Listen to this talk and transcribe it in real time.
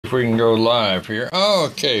if we can go live here. Oh,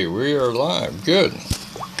 okay, we are live. Good.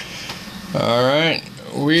 All right,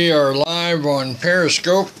 we are live on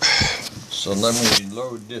Periscope. So let me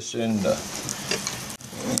load this in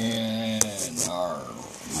our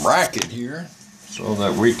bracket here so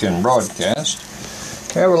that we can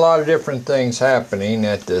broadcast. We have a lot of different things happening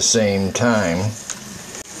at the same time.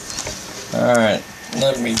 All right,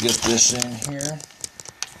 let me get this in here.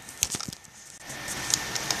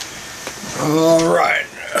 All right,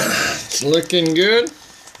 it's looking good.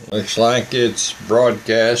 Looks like it's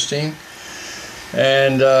broadcasting.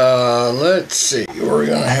 And let's see, we're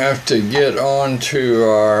gonna have to get on to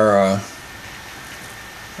our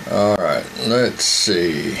all right, let's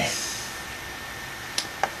see,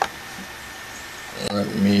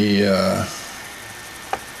 let me all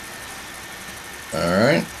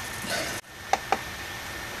right,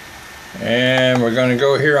 and we're gonna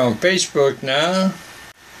go here on Facebook now.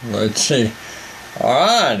 Let's see. All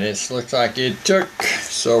right, it looks like it took,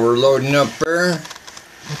 so we're loading up there.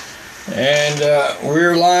 And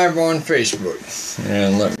we're live on Facebook.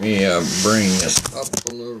 And let me bring this up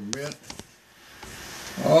a little bit.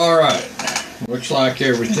 All right, looks like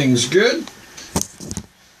everything's good.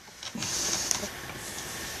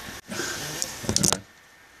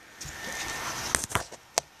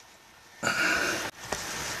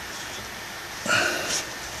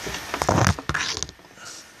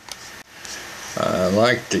 I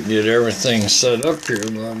like to get everything set up here a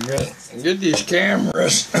little bit. Get these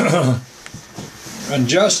cameras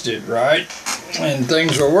adjusted right, and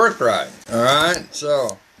things will work right. All right,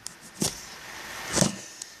 so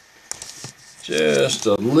just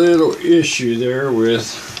a little issue there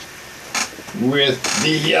with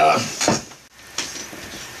the.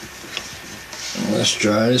 Let's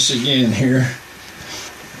try this again here.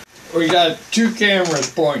 We got two cameras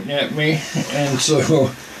pointing at me, and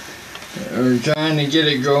so. We're trying to get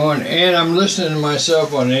it going, and I'm listening to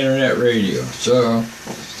myself on internet radio. So,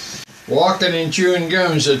 walking and chewing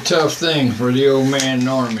gum is a tough thing for the old man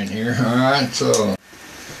Norman here. Alright, so.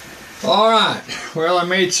 Alright, well, I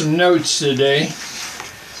made some notes today.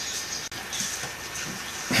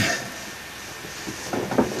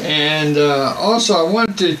 And also, I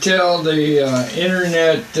want to tell the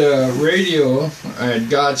internet radio at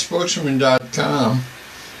GodSpokesman.com.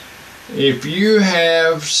 If you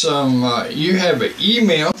have you have an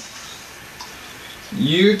email,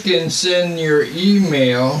 you can send your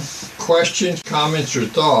email questions, comments, or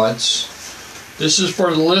thoughts. This is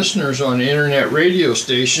for the listeners on the internet radio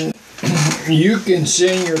station. You can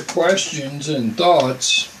send your questions and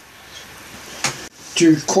thoughts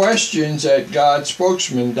to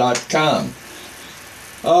questions@godspokesman.com.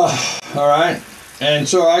 All right, and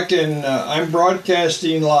so I'm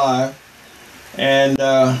broadcasting live, and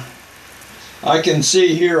I can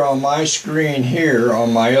see here on my screen here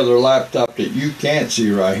on my other laptop that you can't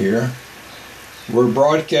see right here. We're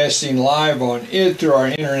broadcasting live on it through our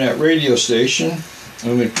internet radio station.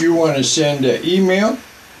 And if you want to send an email,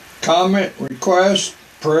 comment, request,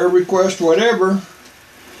 prayer request, whatever,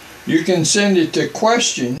 you can send it to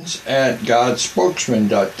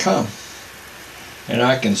questions@godspokesman.com. And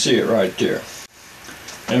I can see it right there.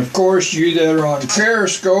 And of course, you that are on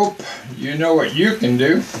Periscope, you know what you can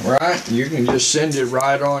do, right? You can just send it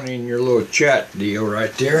right on in your little chat deal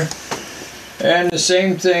right there. And the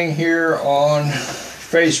same thing here on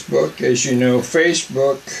Facebook. As you know,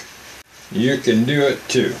 Facebook, you can do it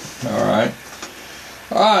too, all right?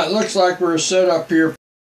 All right, looks like we're set up here.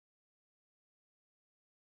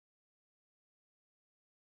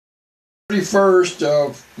 31st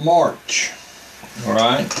of March, all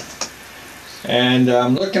right? And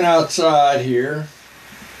I'm looking outside here,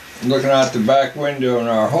 looking out the back window in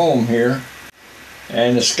our home here,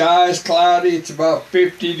 and the sky is cloudy. It's about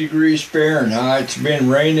 50 degrees Fahrenheit. It's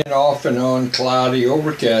been raining off and on, cloudy,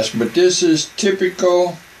 overcast, but this is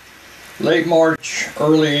typical late March,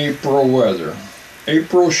 early April weather.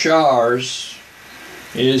 April showers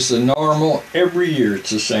is the normal every year.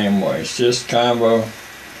 It's the same way. It's just kind of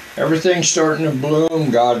everything's starting to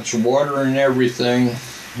bloom. God's watering everything.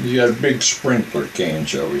 You got a big sprinkler can,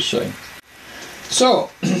 shall we say. So,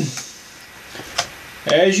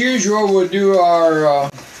 as usual, we'll do our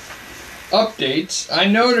updates. I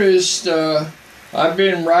noticed I've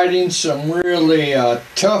been writing some really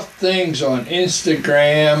tough things on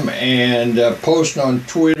Instagram and posting on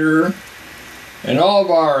Twitter and all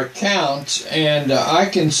of our accounts, and I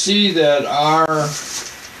can see that our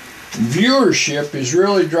viewership has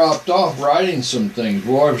really dropped off writing some things.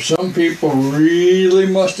 Boy, some people really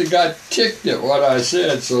must have got ticked at what I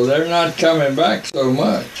said, so they're not coming back so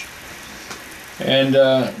much. And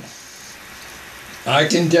I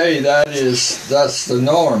can tell you that's the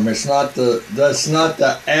norm. That's not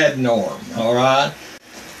the ad norm. All right.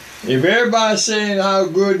 If everybody's saying how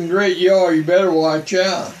good and great you are, you better watch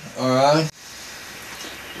out. All right.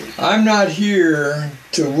 I'm not here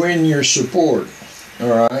to win your support. All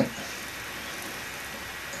right.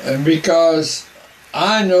 And because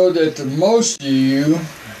I know that the most of you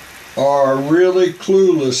are really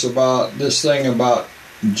clueless about this thing about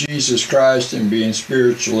Jesus Christ and being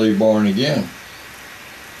spiritually born again.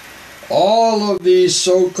 All of these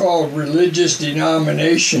so-called religious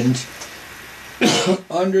denominations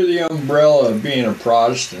under the umbrella of being a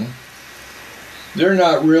Protestant, they're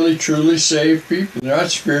not really truly saved people. They're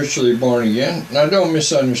not spiritually born again. Now don't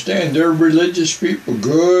misunderstand. They're religious people,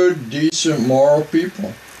 good, decent, moral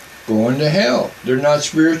people going to hell. They're not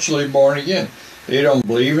spiritually born again. They don't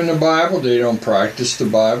believe in the Bible. They don't practice the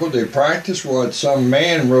Bible. They practice what some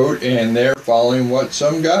man wrote, and they're following what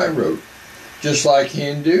some guy wrote. Just like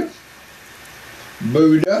Hindu,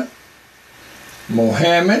 Buddha,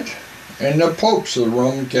 Mohammed, and the popes of the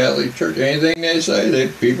Roman Catholic Church. Anything they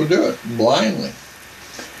say, people do it blindly.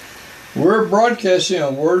 We're broadcasting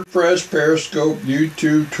on WordPress, Periscope,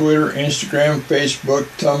 YouTube, Twitter, Instagram, Facebook,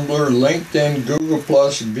 Tumblr, LinkedIn, Google+,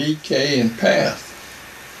 VK, and Path.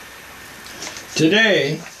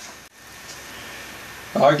 Today,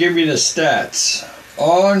 I'll give you the stats.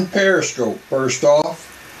 On Periscope, first off,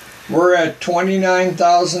 we're at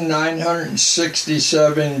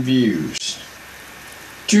 29,967 views,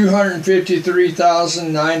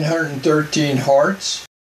 253,913 hearts,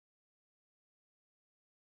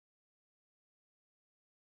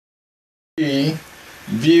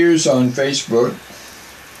 views on Facebook.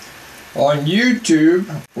 On YouTube,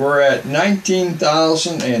 we're at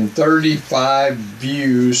 19,035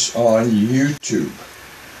 views on YouTube.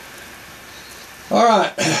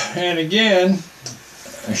 Alright, and again,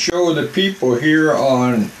 I show the people here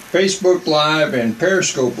on Facebook Live and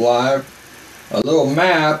Periscope Live a little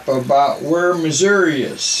map about where Missouri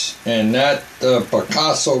is. And that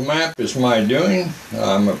Picasso map is my doing.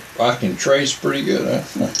 I can trace pretty good,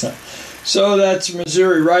 huh? So that's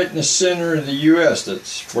Missouri, right in the center of the U.S.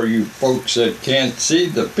 That's for you folks that can't see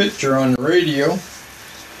the picture on the radio.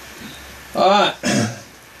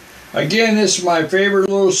 Again, this is my favorite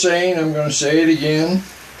little saying. I'm going to say it again.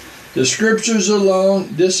 The scriptures alone,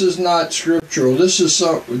 this is not scriptural. This is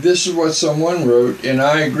what someone wrote, and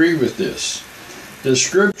I agree with this. The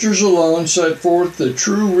scriptures alone set forth the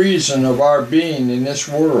true reason of our being in this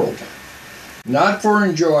world. Not for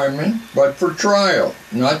enjoyment, but for trial,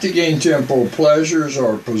 not to gain temporal pleasures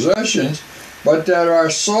or possessions, but that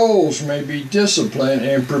our souls may be disciplined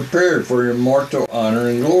and prepared for immortal honor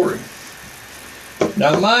and glory.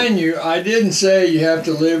 Now mind you, I didn't say you have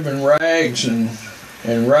to live in rags and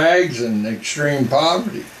extreme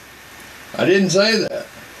poverty. I didn't say that.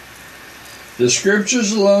 The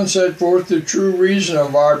scriptures alone set forth the true reason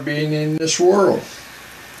of our being in this world.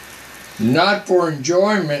 Not for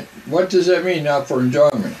enjoyment. What does that mean, not for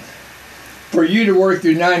enjoyment? For you to work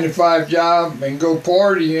your 9-to-5 job and go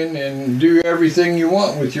partying and do everything you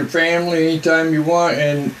want with your family anytime you want,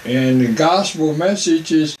 and the gospel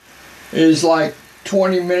message is like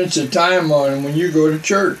 20 minutes of time on when you go to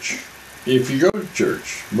church, if you go to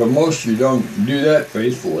church. But most of you don't do that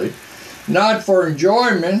faithfully. Not for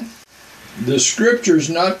enjoyment. The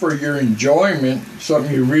scripture's not for your enjoyment,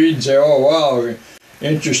 something you read and say, oh wow,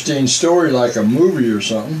 interesting story like a movie or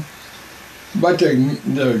something. But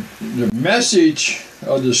the message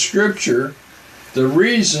of the scripture, the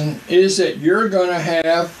reason is that you're going to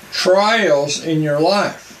have trials in your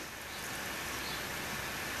life.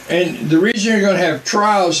 And the reason you're going to have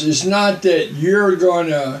trials is not that you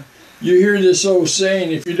hear this old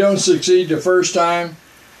saying, if you don't succeed the first time,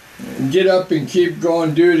 get up and keep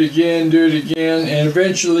going, do it again, and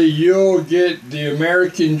eventually you'll get the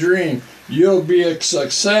American dream. You'll be a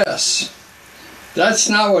success. That's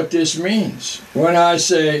not what this means. When I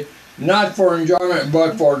say not for enjoyment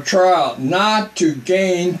but for trial, not to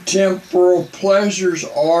gain temporal pleasures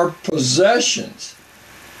or possessions.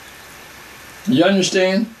 You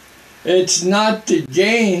understand? It's not to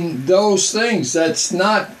gain those things. That's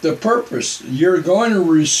not the purpose. You're going to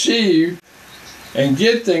receive and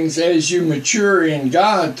get things as you mature in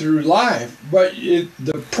God through life. But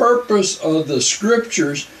the purpose of the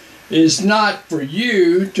scriptures is not for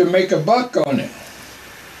you to make a buck on it.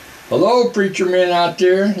 Hello, preacher men out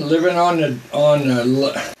there living on the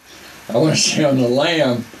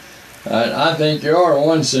lamb. I think you are in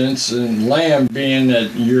one sense, and lamb being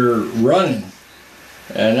that you're running.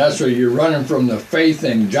 And that's what you're running from, the faith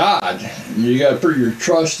in God. You got to put your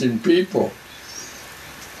trust in people.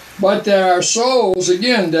 But that our souls,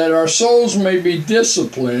 again, that our souls may be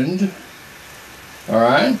disciplined, all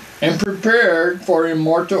right, and prepared for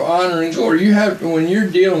immortal honor and glory. You have, when you're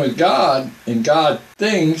dealing with God and God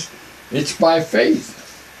things, it's by faith.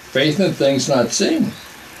 Faith in things not seen.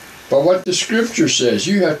 But what the scripture says,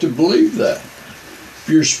 you have to believe that. If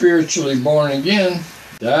you're spiritually born again,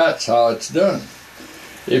 that's how it's done.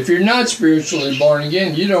 If you're not spiritually born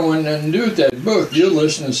again, you don't want nothing to do with that book. You'll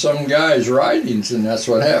listen to some guy's writings, and that's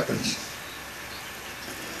what happens.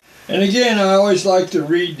 And again, I always like to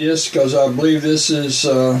read this because I believe this is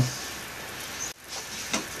so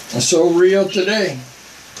real today.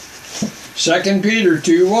 2 Peter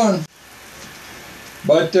 2:1.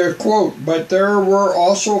 But there, quote, but there were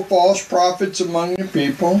also false prophets among the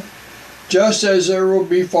people, just as there will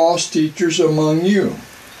be false teachers among you.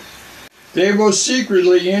 They will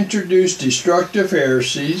secretly introduce destructive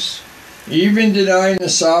heresies, even denying the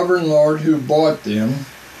sovereign Lord who bought them,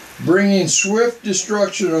 bringing swift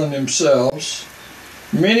destruction on themselves.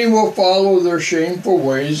 Many will follow their shameful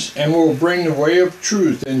ways and will bring the way of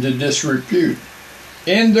truth into disrepute.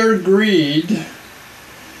 In their greed,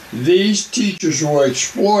 these teachers will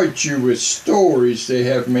exploit you with stories they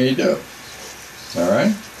have made up. All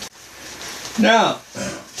right? Now,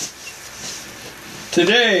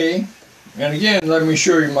 today, and again, let me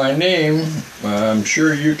show you my name. I'm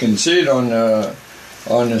sure you can see it on the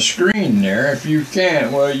screen there. If you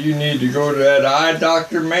can't, well, you need to go to that Eye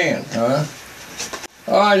Doctor Man, huh?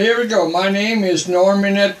 All right, here we go. My name is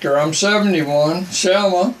Norman Edgar. I'm 71.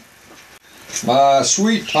 Selma, my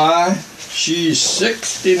sweet pie, she's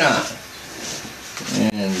 69.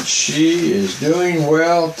 And she is doing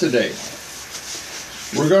well today.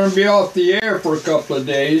 We're going to be off the air for a couple of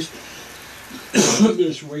days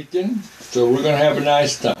this weekend, so we're going to have a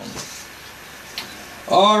nice time.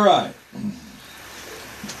 All right.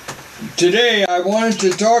 Today I wanted to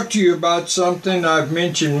talk to you about something I've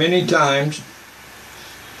mentioned many times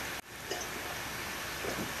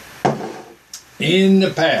in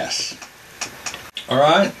the past. All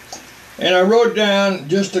right? And I wrote down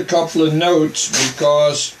just a couple of notes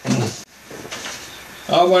because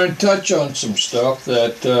I want to touch on some stuff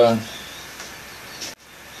that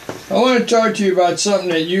I want to talk to you about something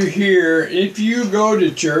that you hear if you go to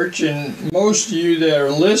church, and most of you that are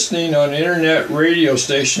listening on the internet radio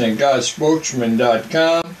station at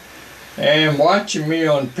GodSpokesman.com and watching me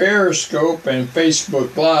on Periscope and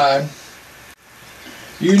Facebook Live,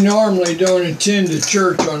 you normally don't attend the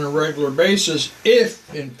church on a regular basis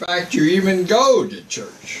if, in fact, you even go to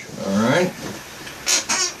church. All right?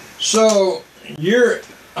 So,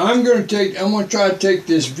 I'm going to try to take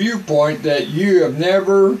this viewpoint that you have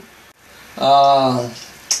never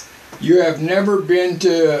been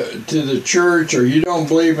to the church, or you don't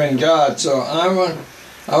believe in God. So I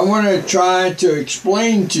want to try to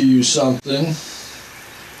explain to you something,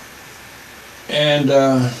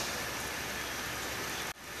 and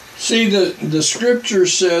see, the scripture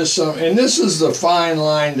says something, and this is the fine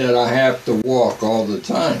line that I have to walk all the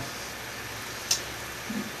time.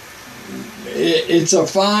 It's a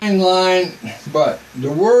fine line, but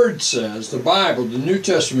the Word says, the Bible, the New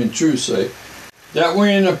Testament truth say, that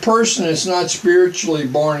when a person is not spiritually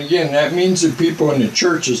born again, that means the people in the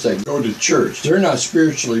churches that go to church, they're not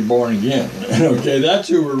spiritually born again. Okay, that's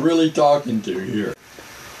who we're really talking to here.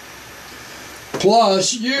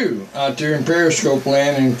 Plus you, out there in Periscope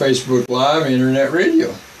land and Facebook Live, Internet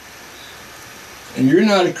Radio. And you're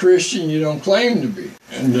not a Christian, you don't claim to be.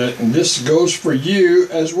 And this goes for you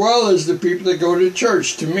as well as the people that go to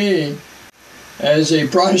church. To me, as a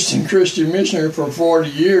Protestant Christian missionary for 40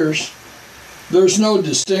 years, there's no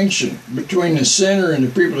distinction between the sinner and the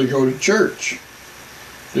people that go to church.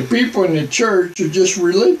 The people in the church are just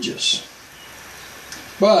religious.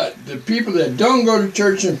 But the people that don't go to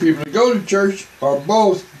church and the people that go to church are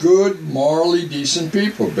both good, morally decent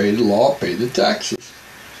people. Obey the law, pay the taxes.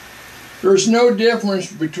 There's no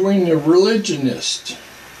difference between the religionists.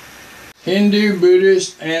 Hindu,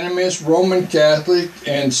 Buddhist, Animist, Roman Catholic,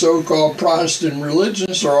 and so-called Protestant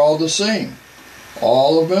religions are all the same.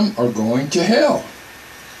 All of them are going to hell.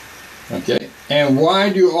 Okay? And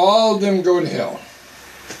why do all of them go to hell?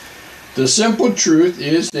 The simple truth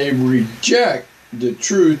is they reject the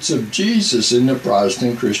truths of Jesus in the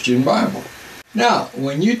Protestant Christian Bible. Now,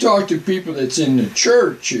 when you talk to people that's in the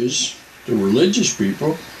churches, the religious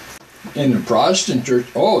people, in the Protestant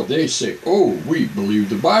church, they say, we believe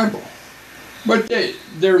the Bible. But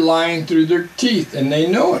they're lying through their teeth, and they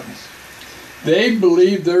know it. They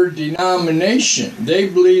believe their denomination. They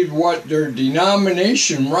believe what their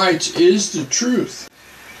denomination writes is the truth.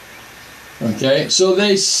 Okay, so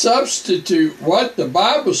they substitute what the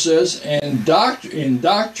Bible says and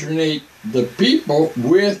indoctrinate the people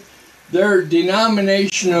with their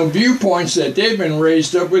denominational viewpoints that they've been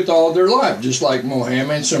raised up with all their life, just like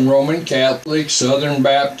Mohammedans and Roman Catholics, Southern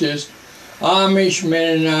Baptists, Amish,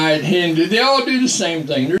 Mennonite, Hindu. They all do the same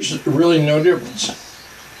thing. There's really no difference.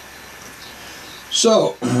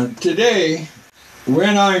 So today,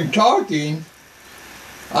 when I'm talking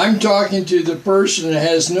to the person that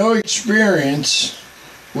has no experience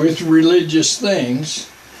with religious things,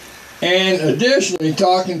 and additionally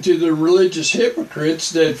talking to the religious hypocrites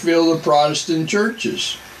that fill the Protestant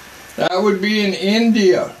churches. That would be in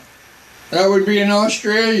India. That would be in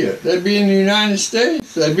Australia. That'd be in the United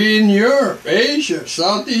States. That'd be in Europe, Asia,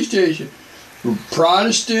 Southeast Asia.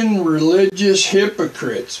 Protestant religious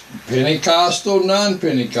hypocrites. Pentecostal,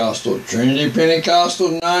 non-Pentecostal. Trinity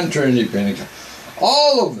Pentecostal, non-Trinity Pentecostal.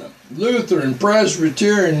 All of them. Lutheran,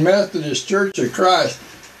 Presbyterian, Methodist, Church of Christ.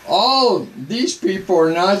 All of these people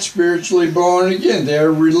are not spiritually born again.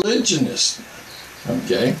 They're religionists.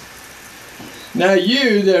 Okay? Now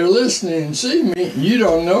you that are listening and see me, you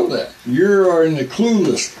don't know that. You are in the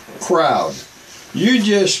clueless crowd. You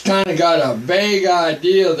just kind of got a vague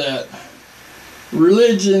idea that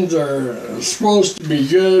religions are supposed to be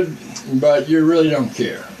good, but you really don't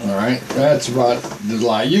care. All right? That's about the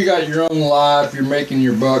lie. You got your own life. You're making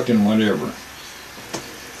your buck and whatever.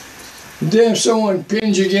 Then if someone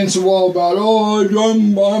pins you against the wall about, oh,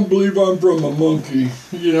 I believe I'm from a monkey.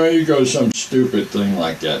 You know, you go some stupid thing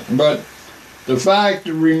like that. But the fact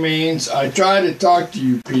remains, I try to talk to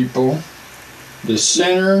you people, the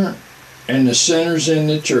sinner and the sinners in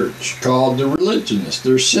the church, called the religionists.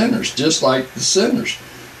 They're sinners, just like the sinners.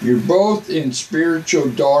 You're both in spiritual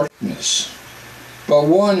darkness. But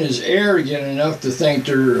one is arrogant enough to think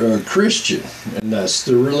they're a Christian, and that's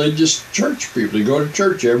the religious church people. They go to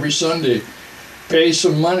church every Sunday, pay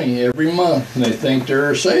some money every month, and they think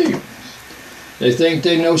they're saved. They think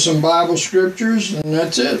they know some Bible scriptures, and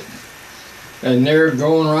that's it. And they're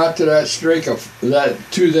going right to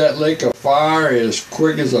that lake of fire as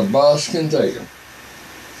quick as a bus can take them.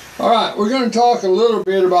 All right, we're going to talk a little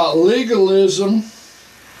bit about legalism,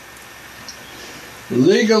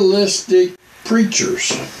 legalistic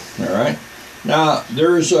preachers. All right. Now,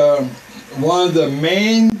 there's one of the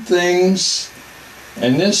main things,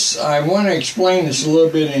 and this I want to explain this a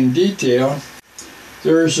little bit in detail.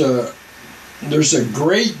 There's a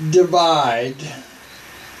great divide,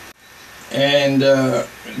 and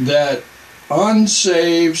that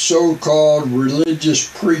unsaved so-called religious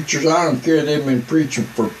preachers, I don't care, they've been preaching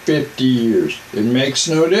for 50 years. It makes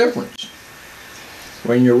no difference.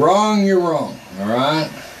 When you're wrong, you're wrong. All right.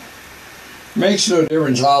 Makes no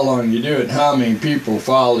difference how long you do it, how many people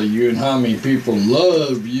follow you, and how many people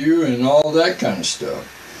love you, and all that kind of stuff.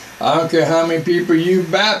 I don't care how many people you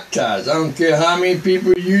baptized. I don't care how many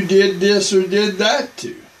people you did this or did that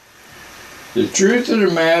to. The truth of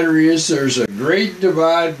the matter is there's a great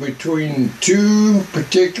divide between two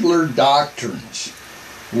particular doctrines.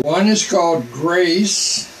 One is called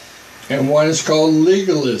grace, and one is called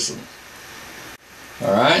legalism.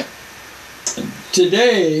 All right?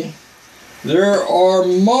 Today, there are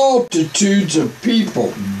multitudes of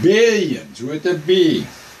people, billions with a B,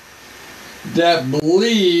 that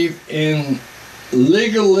believe in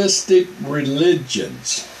legalistic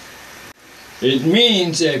religions. It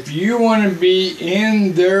means if you want to be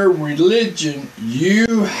in their religion,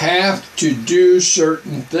 you have to do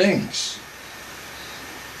certain things.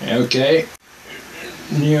 Okay?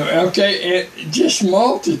 Just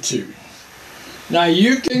multitude. Now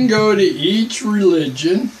you can go to each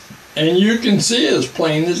religion and you can see as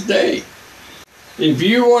plain as day. If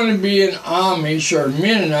you want to be an Amish or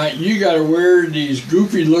Mennonite, you got to wear these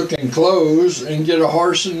goofy looking clothes and get a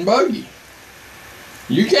horse and buggy.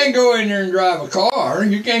 You can't go in there and drive a car.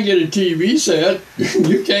 You can't get a TV set.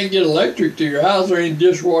 You can't get electric to your house or any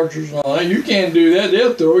dishwashers and all that. You can't do that.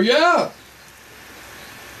 They'll throw you out.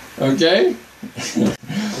 Okay?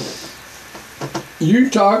 You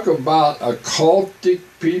talk about occultic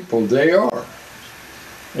people. They are.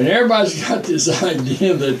 And everybody's got this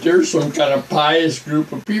idea that there's some kind of pious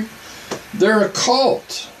group of people. They're a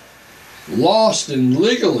cult, lost in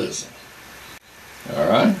legalism. All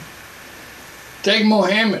right? Take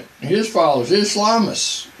Mohammed, his followers,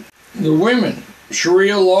 Islamists, the women,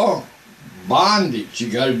 Sharia law, bondage. You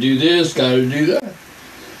got to do this, got to do that.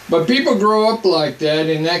 But people grow up like that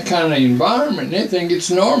in that kind of environment, and they think it's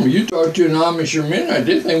normal. You talk to an Amish or Mennonite,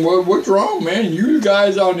 they think, well, what's wrong, man? You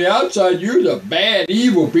guys on the outside, you're the bad,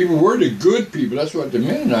 evil people. We're the good people. That's what the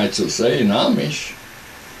Mennonites will say in Amish.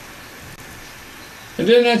 And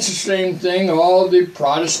then that's the same thing all the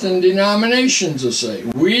Protestant denominations will say.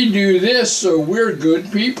 We do this so we're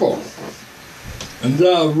good people. And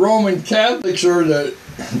the Roman Catholics are the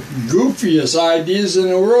goofiest ideas in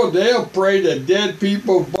the world. They'll pray to dead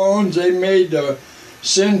people's bones. They made the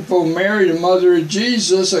sinful Mary, the mother of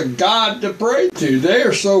Jesus, a god to pray to. They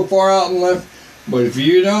are so far out in left. But if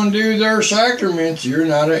you don't do their sacraments, you're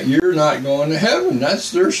not going to heaven.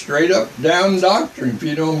 That's their straight up down doctrine. If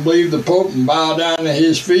you don't believe the Pope and bow down at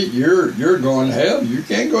his feet, you're going to hell. You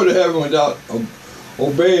can't go to heaven without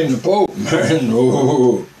obeying the Pope.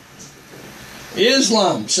 No.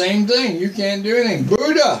 Islam, same thing. You can't do anything.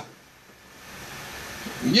 Buddha.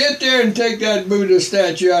 Get there and take that Buddha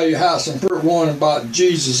statue out of your house and put one about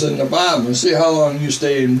Jesus in the Bible and see how long you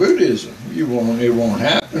stay in Buddhism. It won't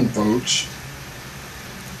happen, folks.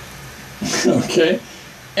 Okay?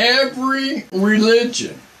 Every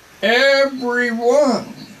religion,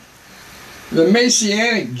 everyone. The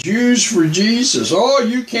Messianic Jews for Jesus. Oh,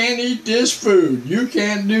 you can't eat this food. You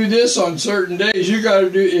can't do this on certain days. You got to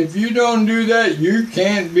do. If you don't do that, you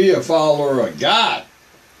can't be a follower of God.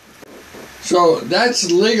 So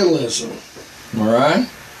that's legalism, all right?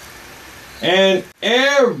 And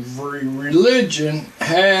every religion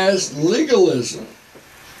has legalism,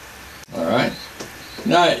 all right?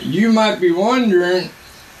 Now, you might be wondering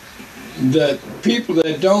that people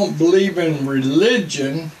that don't believe in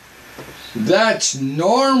religion, that's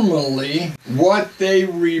normally what they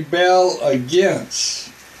rebel against.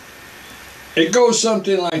 It goes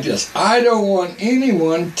something like this. I don't want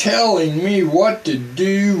anyone telling me what to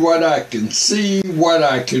do, what I can see, what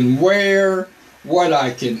I can wear, what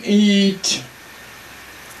I can eat.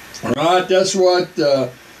 All right? That's what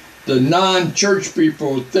the non-church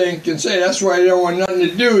people think and say. That's why they don't want nothing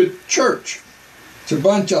to do with church. It's a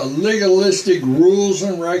bunch of legalistic rules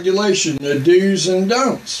and regulations, the do's and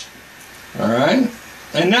don'ts. All right?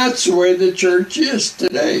 And that's the way the church is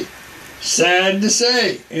today. Sad to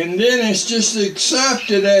say. And then it's just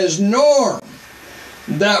accepted as norm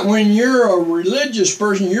that when you're a religious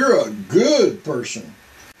person, you're a good person.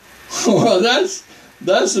 Well, that's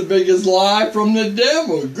the biggest lie from the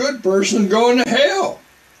devil. A good person going to hell.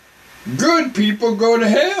 Good people go to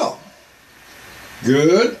hell.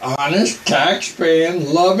 Good, honest,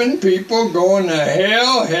 tax-paying, loving people going to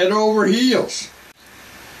hell head over heels.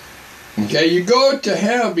 Okay, you go to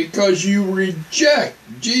hell because you reject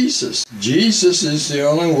Jesus. Jesus is the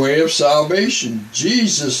only way of salvation.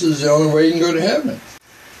 Jesus is the only way you can go to heaven.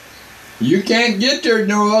 You can't get there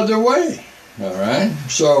no other way. All right?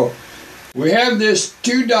 So, we have this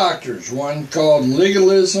two doctrines. One called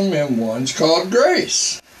legalism and one's called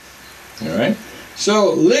grace. All right?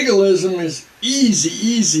 So, legalism is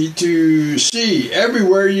easy to see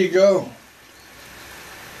everywhere you go.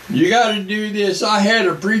 You got to do this. I had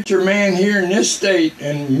a preacher man here in this state,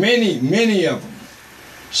 and many of them,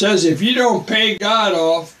 says if you don't pay God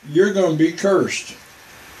off, you're going to be cursed.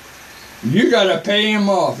 You got to pay him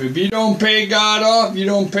off. If you don't pay God off, you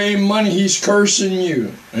don't pay him money, he's cursing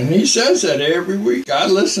you. And he says that every week. I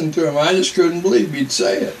listened to him. I just couldn't believe he'd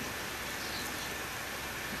say it.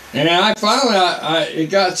 And I finally, it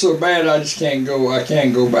got so bad I can't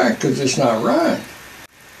go back because it's not right.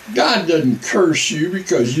 God doesn't curse you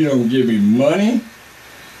because you don't give him money.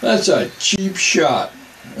 That's a cheap shot,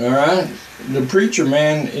 all right? The preacher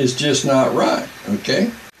man is just not right,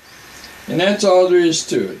 okay? And that's all there is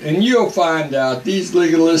to it. And you'll find out these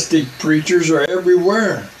legalistic preachers are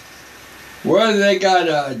everywhere. Whether they got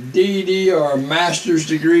a DD or a master's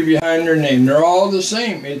degree behind their name, they're all the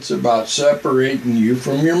same. It's about separating you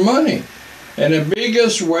from your money. And the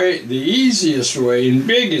biggest way, the easiest way, and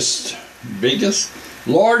biggest,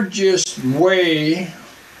 largest way,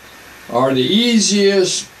 or the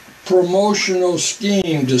easiest promotional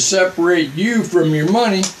scheme to separate you from your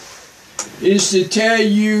money is to tell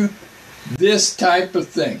you this type of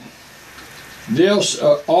thing.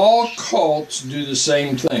 All cults do the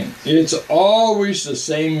same thing. It's always the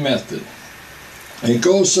same method. It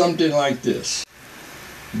goes something like this.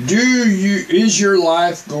 Is your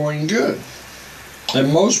life going good?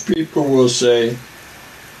 And most people will say,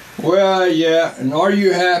 well, yeah, and are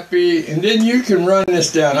you happy? And then you can run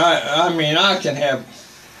this down. I can have,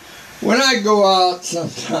 when I go out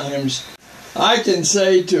sometimes, I can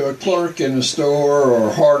say to a clerk in a store or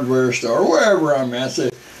a hardware store, or wherever I'm at, I say,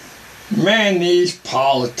 man, these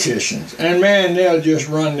politicians, and man, they'll just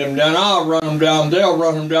run them down. I'll run them down, they'll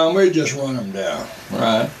run them down, we just run them down,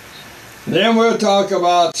 right? Then we'll talk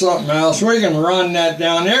about something else. We can run that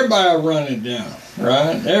down. Everybody will run it down,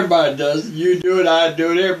 right? Everybody does it. You do it, I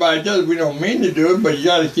do it, everybody does it. We don't mean to do it, but you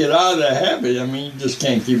got to get out of that habit. I mean, you just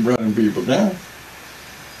can't keep running people down.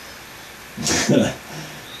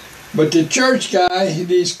 But the church guy,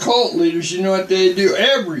 these cult leaders, you know what they do?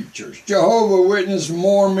 Every church, Jehovah's Witnesses,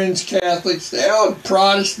 Mormons, Catholics, they all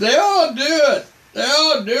Protestants, they all do it. They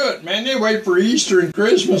all do it, man. They wait for Easter and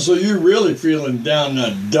Christmas, so you're really feeling down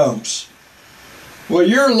the dumps. Well,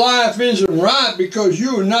 your life isn't right because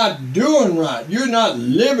you're not doing right. You're not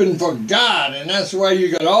living for God, and that's why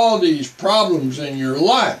you got all these problems in your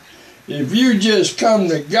life. If you just come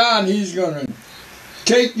to God, He's going to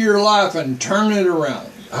take your life and turn it around.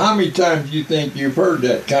 How many times do you think you've heard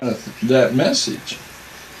that message?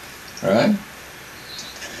 Right?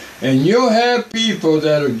 And you'll have people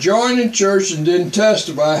that have joined the church and didn't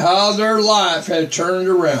testify how their life had turned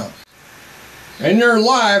around. And their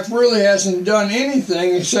life really hasn't done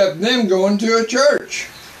anything except them going to a church.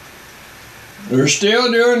 They're still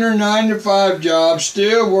doing their 9-to-5 job,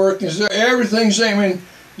 still working, so everything's the same. And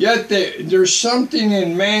yet there's something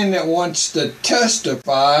in man that wants to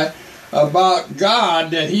testify about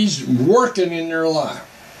God, that He's working in their life.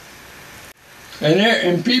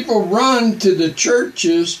 And people run to the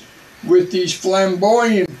churches with these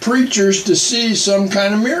flamboyant preachers to see some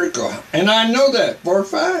kind of miracle. And I know that for a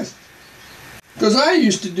fact. Because I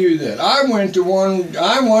used to do that. I went to one,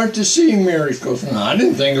 I wanted to see miracles. And I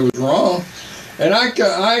didn't think it was wrong. And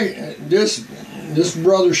this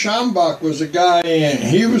brother Schambach was a guy, and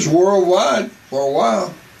he was worldwide for a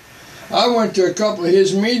while. I went to a couple of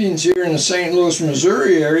his meetings here in the St. Louis,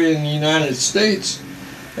 Missouri area in the United States.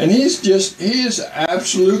 And he is an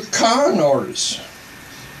absolute con artist.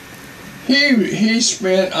 He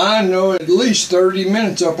spent, I know, at least 30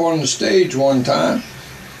 minutes up on the stage one time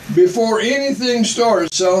before anything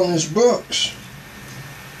started selling his books.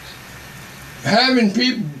 Having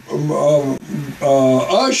people,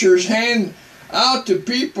 ushers hand out to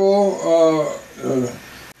people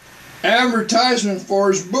advertisement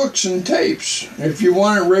for his books and tapes. If you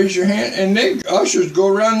want to raise your hand, and ushers go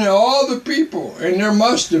around to all the people, and there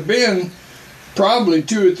must have been probably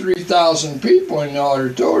 2,000 or 3,000 people in the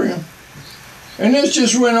auditorium. And this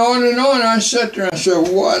just went on and on. I sat there and I said,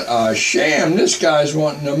 what a sham, this guy's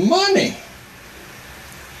wanting the money.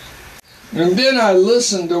 And then I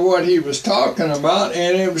listened to what he was talking about,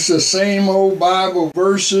 and it was the same old Bible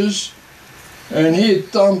verses. And he'd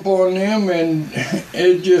thump on them, and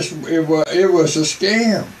it was a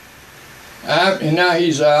scam. And now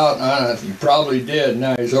he's out. He probably did.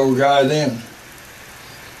 Now he's an old guy then.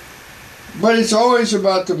 But it's always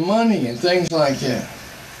about the money and things like that.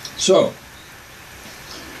 So,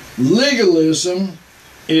 legalism,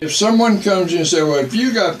 if someone comes in and says, well, if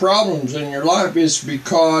you got problems in your life, it's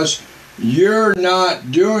because you're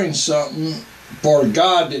not doing something for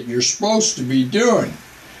God that you're supposed to be doing.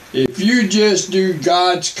 If you just do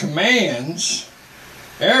God's commands,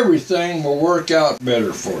 everything will work out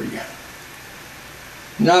better for you.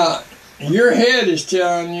 Now, your head is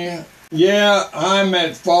telling you, yeah, I'm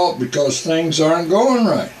at fault because things aren't going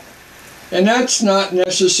right. And that's not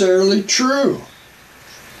necessarily true.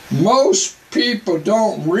 Most people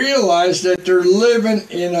don't realize that they're living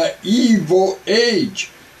in an evil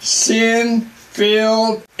age,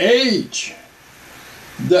 sin-filled age.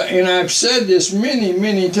 And I've said this many,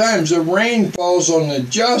 many times, the rain falls on the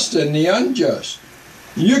just and the unjust.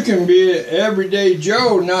 You can be an everyday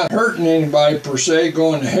Joe, not hurting anybody per se,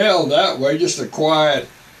 going to hell that way, just a quiet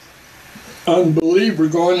unbeliever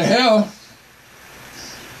going to hell.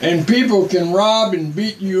 And people can rob and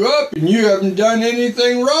beat you up, and you haven't done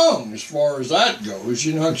anything wrong as far as that goes,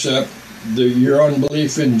 except your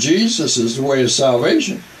unbelief in Jesus is the way of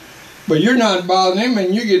salvation. But you're not bothering him,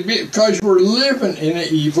 and you get beat because we're living in an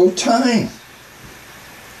evil time.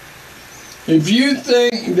 If you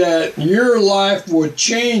think that your life would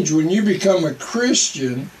change when you become a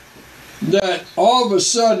Christian, that all of a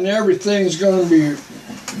sudden everything's going to be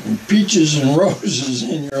peaches and roses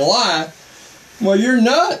in your life, well, you're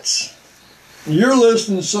nuts. You're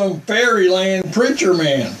listening to some fairyland preacher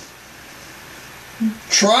man.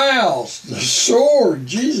 Trials, the sword.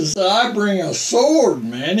 Jesus said, I bring a sword,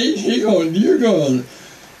 man. You're going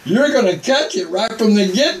to catch it right from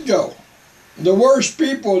the get-go. The worst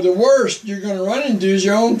people, the worst you're going to run into is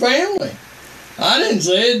your own family. I didn't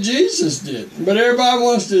say it, Jesus did. But everybody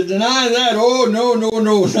wants to deny that. Oh, no,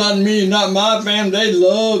 not me, not my family. They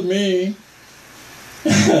love me.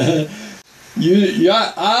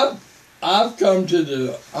 I've come to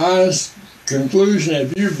the honest conclusion,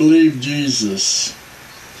 if you believe Jesus,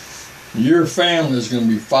 your family is going to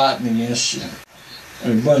be fighting against you.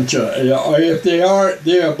 If they aren't,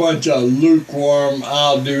 they're a bunch of lukewarm,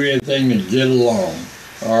 I'll do anything to get along.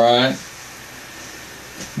 All right?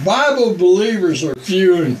 Bible believers are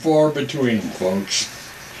few and far between, folks.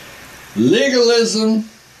 Legalism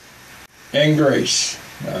and grace.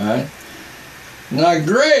 All right. Now,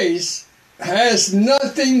 grace has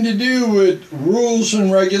nothing to do with rules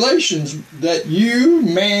and regulations that you,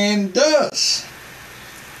 man, does.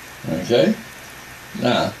 Okay?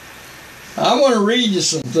 Now, I want to read you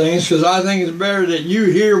some things because I think it's better that you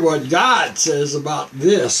hear what God says about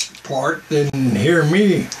this part than hear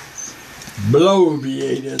me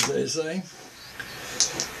bloviate, as they say.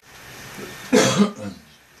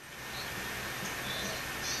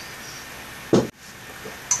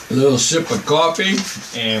 A little sip of coffee,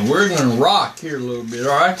 and we're going to rock here a little bit,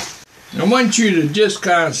 all right? I want you to just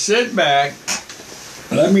kind of sit back.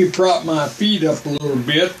 Let me prop my feet up a little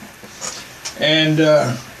bit, and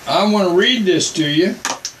I want to read this to you,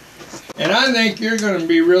 and I think you're going to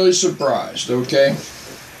be really surprised, okay?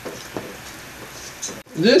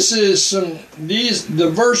 This is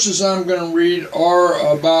the verses I'm going to read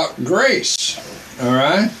are about grace, all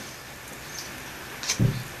right?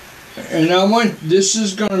 And this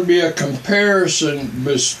is going to be a comparison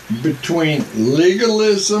between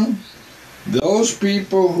legalism, those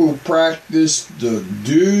people who practice the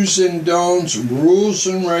do's and don'ts, rules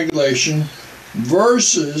and regulation,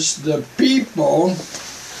 versus the people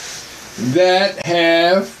that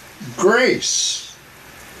have grace.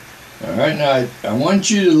 All right, now I want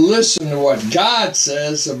you to listen to what God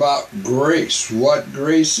says about grace, what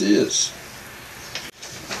grace is.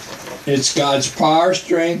 It's God's power,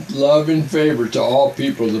 strength, love, and favor to all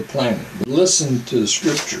people of the planet. But listen to the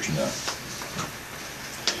scriptures now.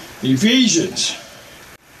 Ephesians.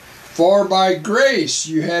 For by grace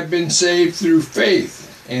you have been saved through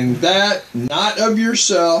faith, and that not of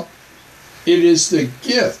yourself, it is the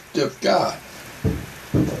gift of God.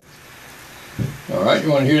 All right, you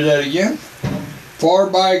want to hear that again? For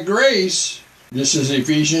by grace, this is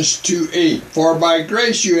Ephesians 2:8. For by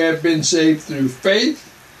grace you have been saved through faith,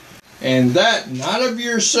 and that not of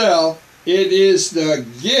yourself, it is the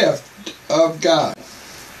gift of God.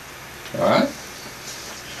 All right?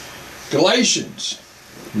 Galatians,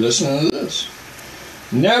 listen to this.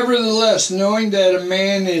 Nevertheless, knowing that a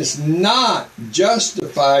man is not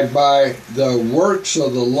justified by the works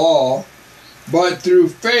of the law, but through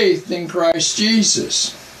faith in Christ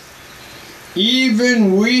Jesus.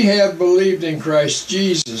 Even we have believed in Christ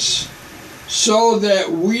Jesus, so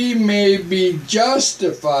that we may be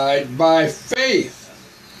justified by faith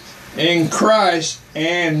in Christ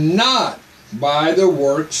and not by the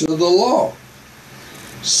works of the law.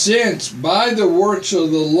 Since by the works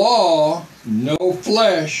of the law no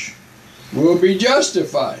flesh will be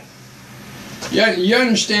justified. Yeah, you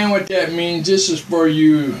understand what that means? This is for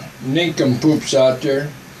you nincompoops out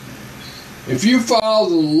there. If you follow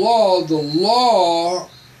the law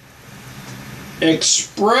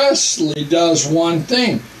expressly does one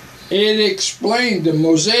thing. It explained the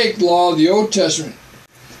Mosaic law, the Old Testament,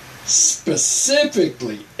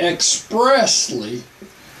 specifically, expressly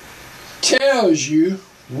tells you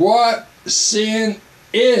what sin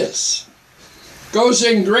is. Goes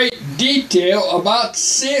in great detail about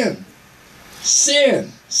sin.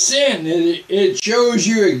 Sin. It shows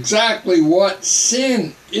you exactly what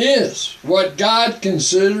sin is, what God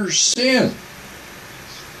considers sin.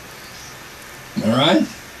 All right?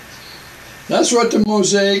 That's what the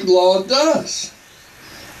Mosaic law does.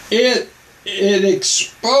 It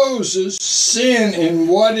exposes sin and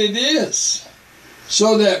what it is,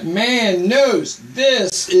 so that man knows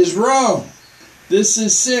this is wrong. This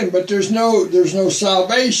is sin, but there's no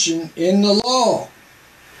salvation in the law.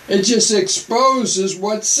 It just exposes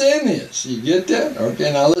what sin is. You get that?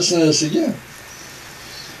 Okay, now listen to this again.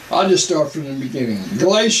 I'll just start from the beginning.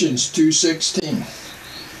 Galatians 2:16.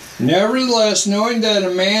 Nevertheless, knowing that a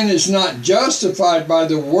man is not justified by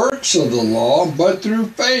the works of the law, but through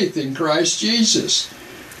faith in Christ Jesus.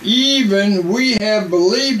 Even we have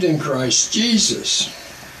believed in Christ Jesus,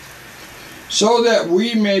 so that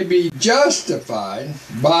we may be justified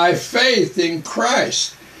by faith in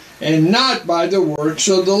Christ, and not by the works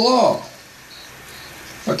of the law.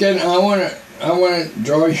 Okay, now I want to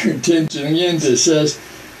draw your attention again to it says,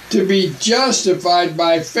 to be justified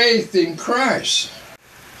by faith in Christ.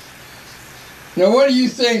 Now, what do you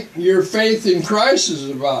think your faith in Christ is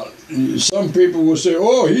about? Some people will say,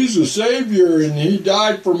 oh, he's a Savior and he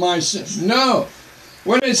died for my sins. No.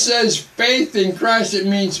 When it says faith in Christ, it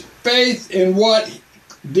means faith in what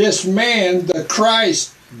this man, the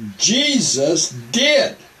Christ Jesus,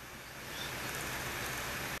 did.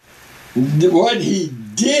 What he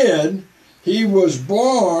did, he was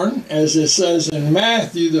born, as it says in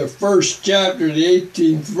Matthew, the 1st chapter, the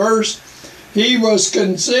 18th verse, he was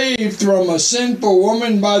conceived from a sinful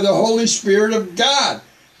woman by the Holy Spirit of God.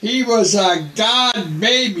 He was a God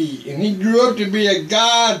baby, and he grew up to be a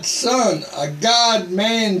God son, a God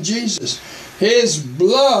man, Jesus. His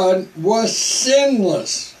blood was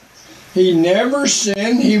sinless. He never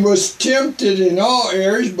sinned. He was tempted in all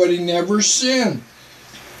areas, but he never sinned.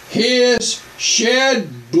 His shed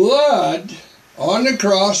blood on the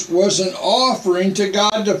cross was an offering to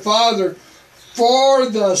God the Father for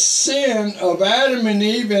the sin of Adam and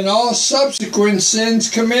Eve and all subsequent sins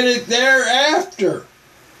committed thereafter.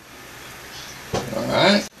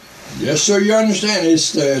 Alright? Just so you understand,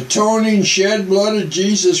 it's the atoning shed blood of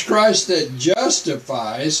Jesus Christ that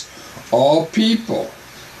justifies all people.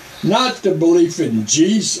 Not the belief in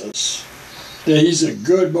Jesus, that he's a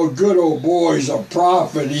good old boy, he's a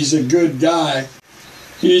prophet, he's a good guy,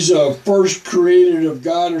 he's a first created of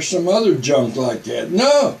God or some other junk like that.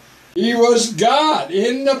 No, he was God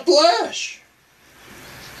in the flesh.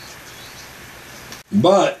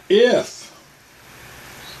 But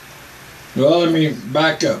let me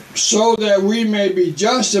back up. So that we may be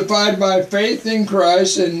justified by faith in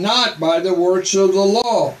Christ and not by the works of the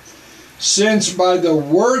law. Since by the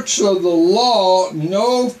works of the law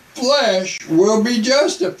no flesh will be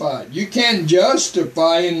justified. You can't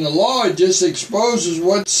justify in the law, it just exposes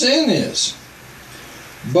what sin is.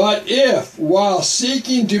 But if, while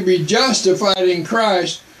seeking to be justified in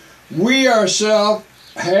Christ, we ourselves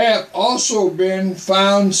have also been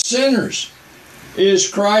found sinners, is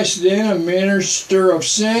Christ then a minister of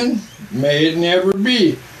sin? May it never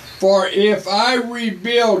be. For if I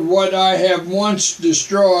rebuild what I have once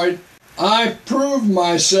destroyed, I prove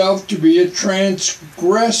myself to be a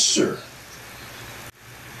transgressor.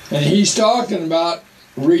 And he's talking about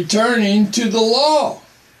returning to the law.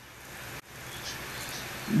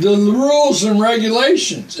 The rules and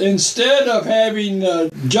regulations. Instead of having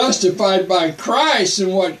justified by Christ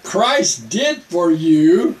and what Christ did for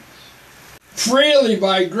you, freely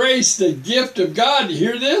by grace, the gift of God. You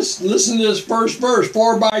hear this? Listen to this first verse.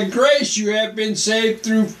 For by grace you have been saved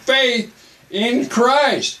through faith in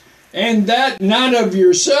Christ. And that not of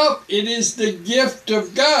yourself, it is the gift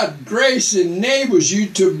of God. Grace enables you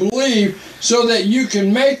to believe so that you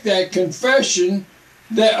can make that confession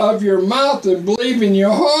that of your mouth and believe in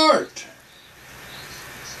your heart.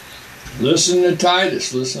 Listen to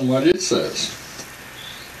Titus. Listen what it says.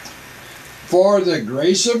 For the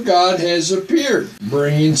grace of God has appeared,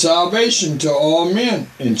 bringing salvation to all men,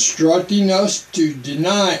 instructing us to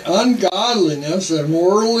deny ungodliness and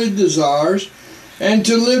worldly desires, and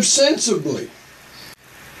to live sensibly,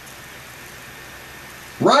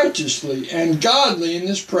 righteously, and godly in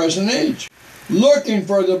this present age, looking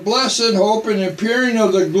for the blessed hope and appearing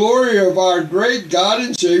of the glory of our great God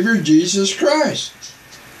and Savior Jesus Christ.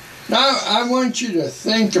 Now, I want you to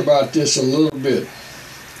think about this a little bit.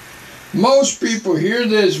 Most people hear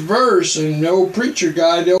this verse and the old preacher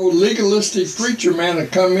guy, the old legalistic preacher man will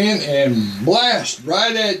come in and blast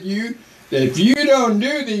right at you. If you don't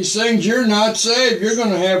do these things, you're not saved. You're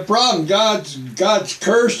going to have problems. God's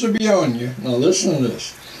curse will be on you. Now listen to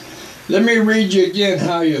this. Let me read you again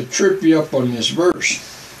how he'll trip you up on this verse.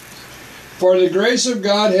 For the grace of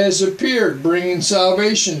God has appeared, bringing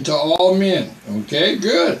salvation to all men. Okay,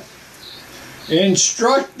 good.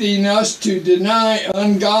 Instructing us to deny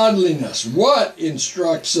ungodliness. What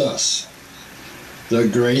instructs us? The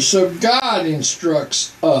grace of God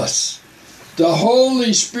instructs us. The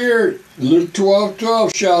Holy Spirit, Luke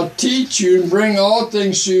 12:12, shall teach you and bring all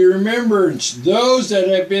things to your remembrance, those that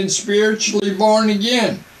have been spiritually born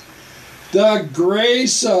again. The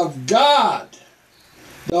grace of God,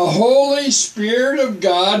 the Holy Spirit of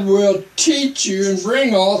God will teach you and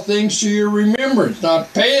bring all things to your remembrance. Now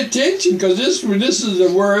pay attention, because this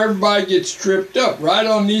is where everybody gets tripped up, right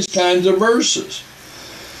on these kinds of verses.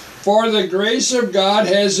 For the grace of God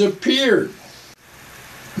has appeared,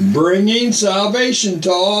 bringing salvation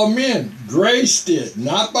to all men. Grace did,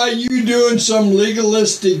 not by you doing some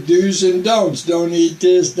legalistic do's and don'ts. Don't eat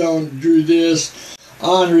this, don't do this,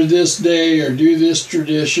 honor this day, or do this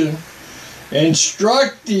tradition.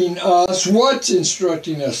 Instructing us. What's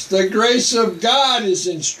instructing us? The grace of God is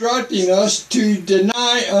instructing us to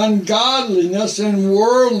deny ungodliness and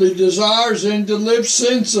worldly desires and to live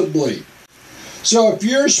sensibly. So if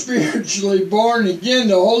you're spiritually born again,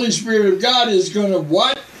 the Holy Spirit of God is going to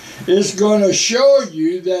what? It's going to show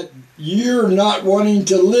you that you're not wanting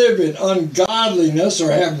to live in ungodliness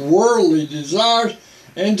or have worldly desires,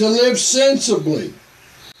 and to live sensibly.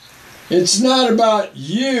 It's not about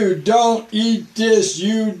you don't eat this,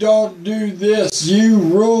 you don't do this, you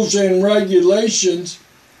rules and regulations.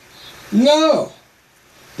 No,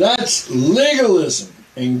 that's legalism.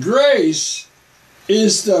 And grace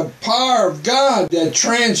is the power of God that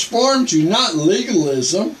transforms you, not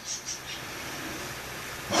legalism.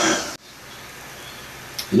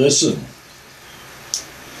 Listen.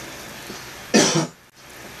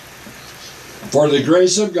 For the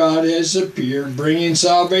grace of God has appeared, bringing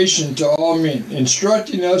salvation to all men,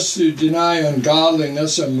 instructing us to deny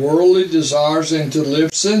ungodliness and worldly desires and to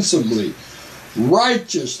live sensibly,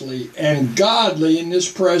 righteously, and godly in this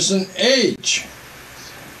present age.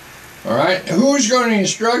 All right? Who's going to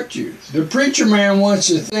instruct you? The preacher man wants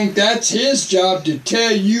to think that's his job to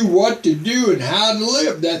tell you what to do and how to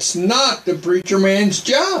live. That's not the preacher man's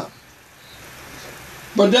job.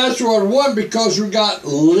 But that's what we want, because we got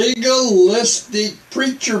legalistic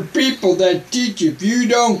preacher people that teach if you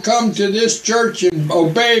don't come to this church and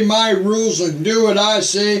obey my rules and do what I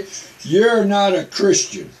say, you're not a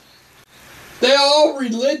Christian. All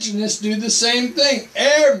religionists do the same thing.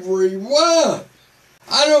 Everyone.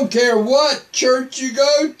 I don't care what church you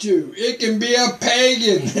go to. It can be a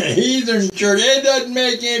pagan, heathen church. It doesn't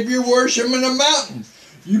make it if you're worshiping a mountain.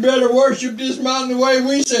 You better worship this mountain the way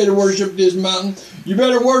we say to worship this mountain. You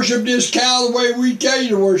better worship this cow the way we tell you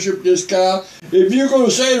to worship this cow. If you're going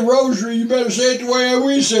to say the rosary, you better say it the way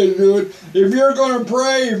we say to do it. If you're going to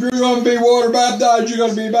pray, if you're going to be water baptized, you're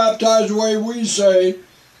going to be baptized the way we say.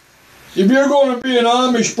 If you're going to be an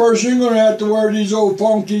Amish person, you're going to have to wear these old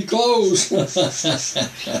funky clothes. I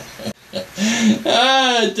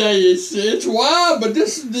tell you, it's wild, but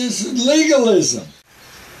this is legalism.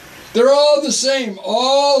 They're all the same,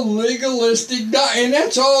 all legalistic, and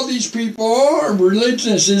that's all these people are.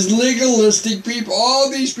 Religionists is legalistic people. All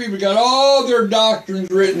these people got all their doctrines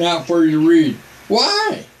written out for you to read.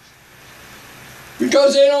 Why?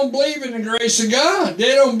 Because they don't believe in the grace of God.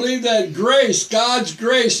 They don't believe that grace, God's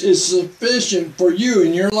grace, is sufficient for you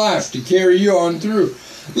in your life to carry you on through.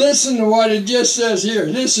 Listen to what it just says here.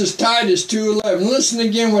 This is Titus 2:11. Listen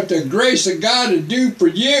again what the grace of God will do for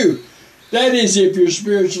you. That is, if you're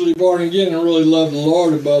spiritually born again and really love the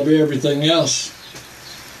Lord above everything else.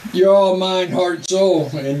 You're all mind, heart, soul,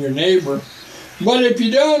 and your neighbor. But if you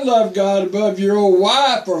don't love God above your old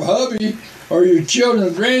wife or hubby or your children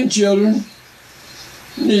or grandchildren,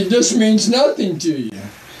 this means nothing to you.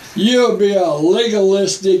 You'll be a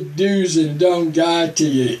legalistic do's and don't guy till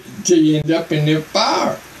you end up in the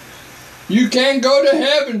fire. You can't go to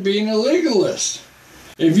heaven being a legalist.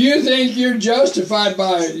 If you think you're justified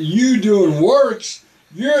by you doing works,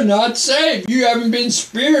 you're not saved. You haven't been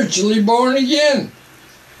spiritually born again.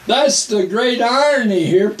 That's the great irony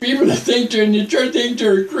here. People that think they're in the church think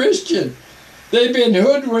they're a Christian. They've been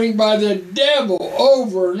hoodwinked by the devil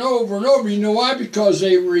over and over and over. You know why? Because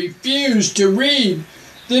they refuse to read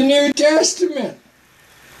the New Testament.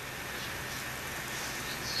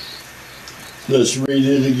 Let's read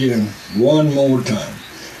it again one more time.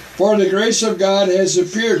 For the grace of God has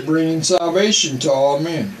appeared, bringing salvation to all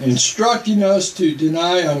men, instructing us to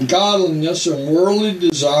deny ungodliness and worldly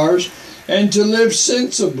desires, and to live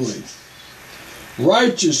sensibly,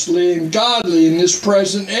 righteously, and godly in this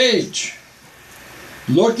present age,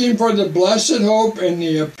 looking for the blessed hope and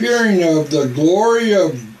the appearing of the glory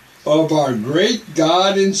of our great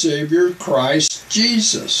God and Savior, Christ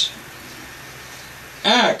Jesus.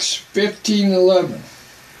 Acts 15:11.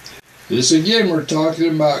 This again, we're talking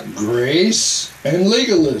about grace and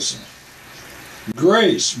legalism.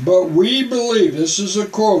 Grace, but we believe, this is a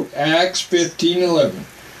quote, Acts 15:11.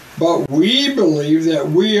 But we believe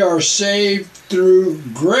that we are saved through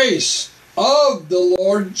grace of the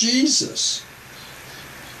Lord Jesus.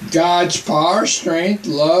 God's power, strength,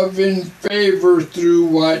 love, and favor through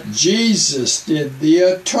what Jesus did, the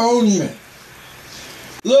atonement.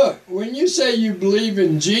 Look, when you say you believe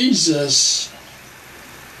in Jesus,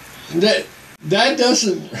 that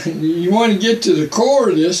doesn't, you want to get to the core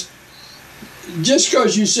of this. Just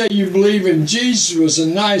because you say you believe in Jesus was a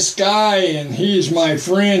nice guy and he's my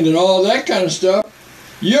friend and all that kind of stuff,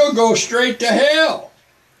 you'll go straight to hell.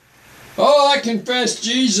 Oh, I confess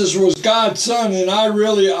Jesus was God's son and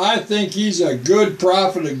I think he's a good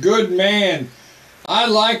prophet, a good man. I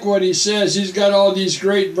like what he says. He's got all these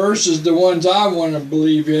great verses, the ones I want to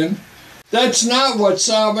believe in. That's not what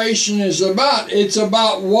salvation is about. It's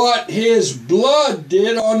about what his blood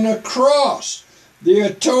did on the cross. The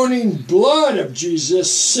atoning blood of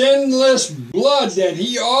Jesus, sinless blood that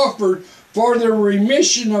he offered for the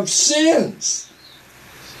remission of sins.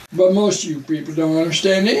 But most of you people don't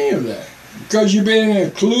understand any of that. Because you've been in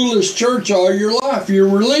a clueless church all your life. You're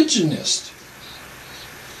a religionist.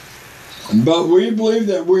 But we believe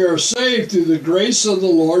that we are saved through the grace of the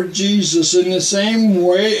Lord Jesus in the same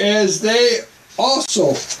way as they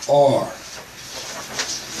also are.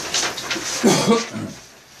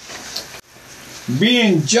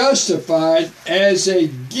 being justified as a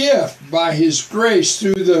gift by his grace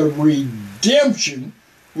through the redemption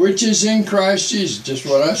which is in Christ Jesus. Just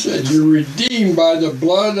what I said. You're redeemed by the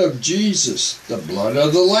blood of Jesus, the blood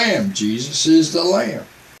of the Lamb. Jesus is the Lamb.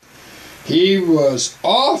 He was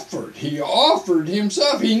offered. He offered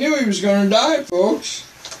himself. He knew he was going to die, folks.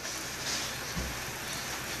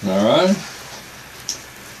 All right.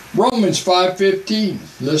 Romans 5:15.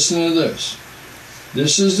 Listen to this.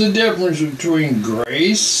 This is the difference between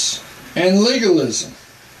grace and legalism.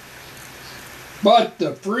 But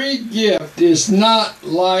the free gift is not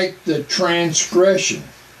like the transgression.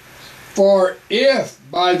 For if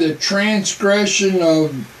by the transgression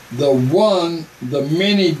of the one the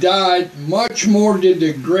many died, much more did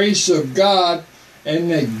the grace of God and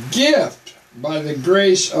the gift by the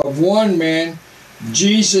grace of one man,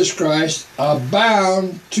 Jesus Christ,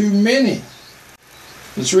 abound to many.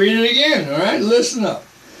 Let's read it again, all right? Listen up.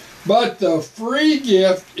 But the free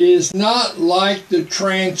gift is not like the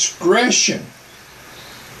transgression.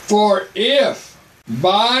 For if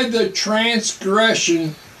by the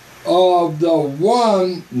transgression of the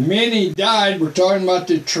one many died, we're talking about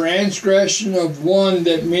the transgression of one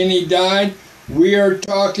that many died, we are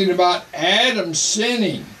talking about Adam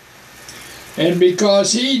sinning. And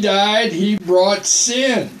because he died, he brought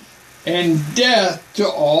sin and death to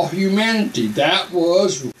all humanity. That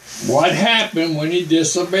was what happened when he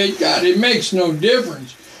disobeyed God. It makes no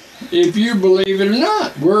difference if you believe it or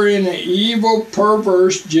not. We're in an evil,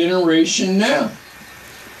 perverse generation now.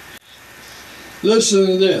 Listen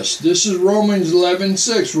to this. This is Romans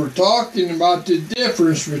 11:6. We're talking about the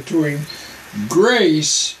difference between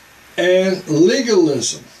grace and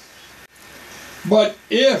legalism. But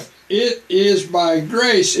if it is by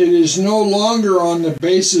grace, it is no longer on the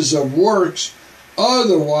basis of works.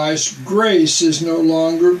 Otherwise, grace is no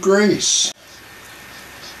longer grace.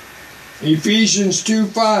 Ephesians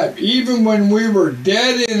 2:5, even when we were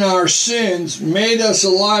dead in our sins, made us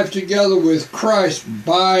alive together with Christ.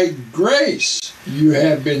 By grace you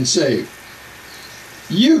have been saved.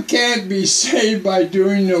 You can't be saved by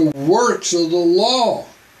doing the works of the law.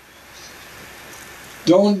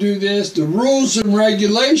 Don't do this. The rules and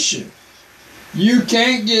regulation. You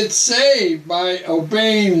can't get saved by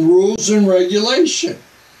obeying rules and regulation.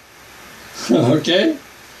 Okay?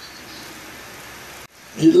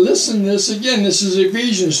 Listen to this again. This is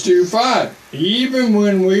Ephesians 2:5. Even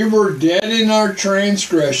when we were dead in our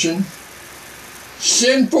transgression,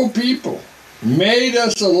 sinful people made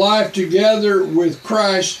us alive together with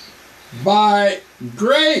Christ. By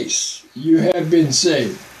grace you have been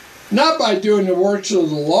saved. Not by doing the works of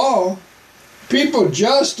the law. People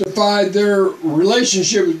justify their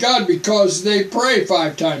relationship with God because they pray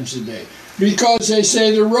 5 times a day, because they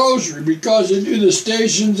say the rosary, because they do the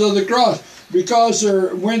Stations of the Cross, because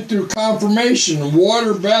they went through confirmation,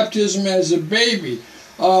 water baptism as a baby,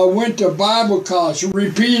 went to Bible college,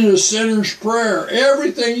 repeated a sinner's prayer,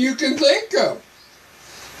 everything you can think of.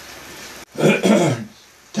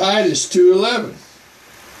 Titus 2:11.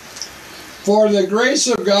 For the grace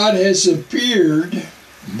of God has appeared,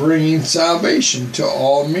 bringing salvation to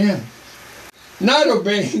all men. Not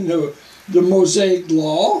obeying the Mosaic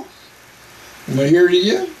law. I'm going to hear it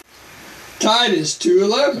again. Titus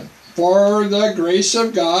 2:11. For the grace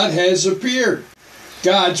of God has appeared.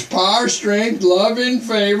 God's power, strength, love, and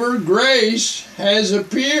favor, grace has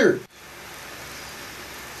appeared.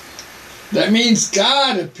 That means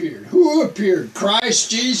God appeared. Who appeared? Christ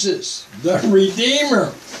Jesus, the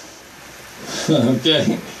Redeemer.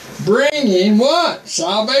 Okay. Bringing what?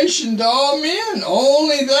 Salvation to all men.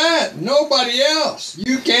 Only that. Nobody else.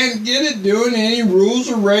 You can't get it doing any rules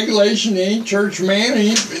or regulation, any church man.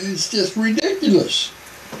 It's just ridiculous.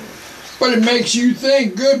 But it makes you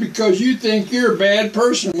think good because you think you're a bad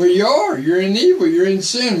person. Well, you are. You're in evil. You're in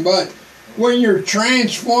sin. But when you're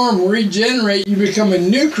transformed, regenerate, you become a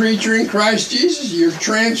new creature in Christ Jesus. You're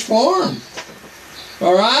transformed.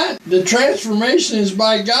 All right? The transformation is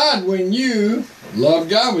by God when you love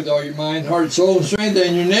God with all your mind, heart, soul, and strength,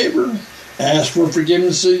 and your neighbor. Ask for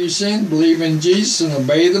forgiveness of your sin. Believe in Jesus and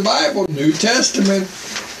obey the Bible. New Testament.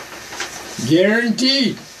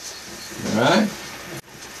 Guaranteed. All right?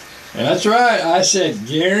 That's right. I said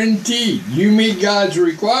guaranteed. You meet God's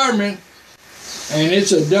requirement, and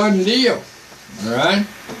it's a done deal. All right?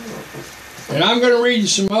 And I'm going to read you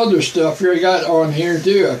some other stuff here I got on here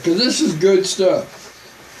too, because this is good stuff.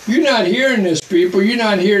 You're not hearing this, people. You're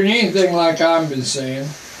not hearing anything like I've been saying.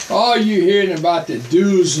 All you're hearing about the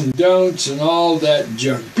do's and don'ts and all that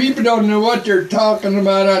junk. People don't know what they're talking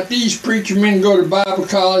about. These preacher men go to Bible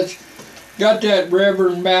college, got that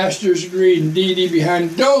Reverend Master's degree and DD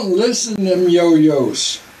behind. Don't listen to them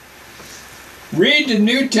yo-yos. Read the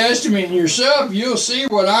New Testament yourself. You'll see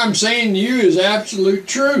what I'm saying to you is absolute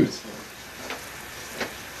truth.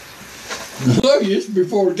 Look, it's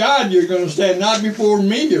before God you're going to stand, not before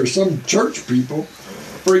me or some church people.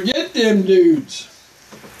 Forget them dudes.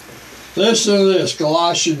 Listen to this,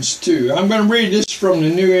 Colossians 2. I'm going to read this from the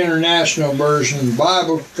New International Version of the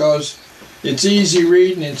Bible because it's easy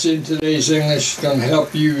reading. It's in today's English. It's going to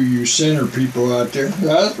help you sinner people out there.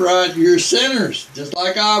 That's right, you're sinners, just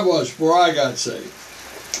like I was before I got saved.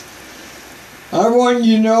 I want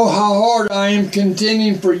you to know how hard I am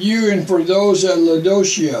contending for you and for those at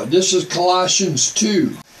Laodicea. This is Colossians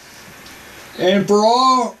 2. And for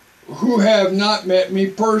all who have not met me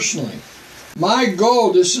personally. My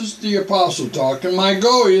goal, this is the apostle talking, my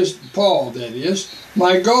goal is, Paul that is,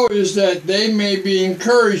 my goal is that they may be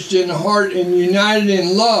encouraged in heart and united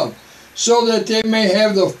in love, so that they may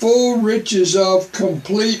have the full riches of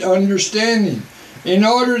complete understanding, in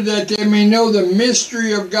order that they may know the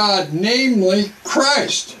mystery of God, namely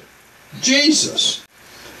Christ, Jesus,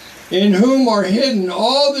 in whom are hidden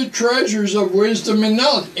all the treasures of wisdom and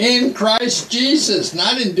knowledge. In Christ Jesus,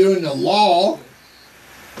 not in doing the law,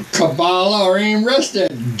 Kabbalah, or any rest of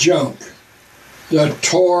that junk. The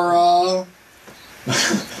Torah.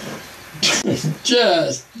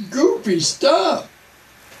 Just goofy stuff.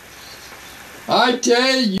 I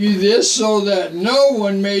tell you this so that no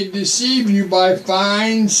one may deceive you by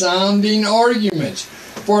fine-sounding arguments.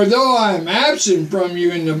 For though I am absent from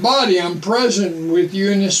you in the body, I am present with you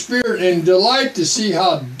in the spirit, and delight to see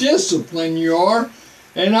how disciplined you are,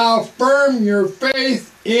 and how firm your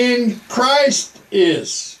faith in Christ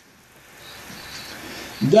is.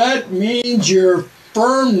 That means your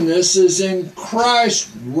firmness is in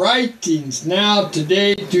Christ's writings now,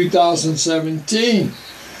 today, 2017.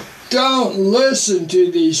 Don't listen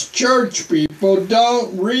to these church people.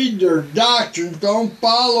 Don't read their doctrines. Don't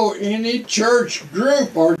follow any church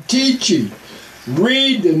group or teaching.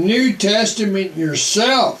 Read the New Testament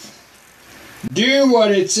yourself. Do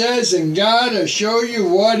what it says, and God will show you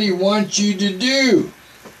what He wants you to do.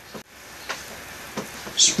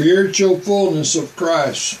 Spiritual fullness of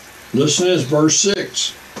Christ. Listen to this, verse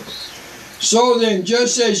 6. So then,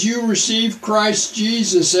 just as you receive Christ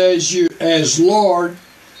Jesus as Lord,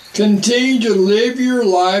 continue to live your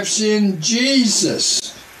lives in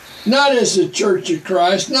Jesus. Not as the Church of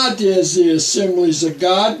Christ, not as the Assemblies of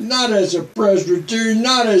God, not as a Presbyterian,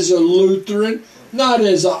 not as a Lutheran, not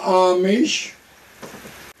as an Amish.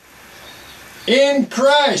 In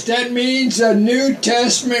Christ, that means the New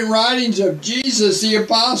Testament writings of Jesus, the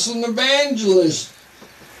apostle and evangelist.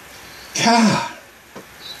 God.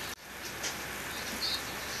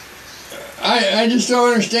 I just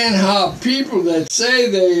don't understand how people that say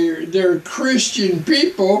they're Christian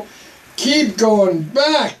people keep going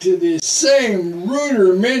back to the same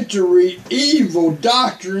rudimentary evil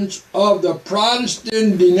doctrines of the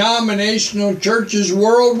Protestant denominational churches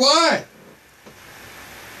worldwide.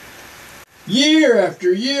 Year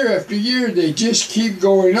after year after year, they just keep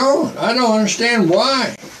going on. I don't understand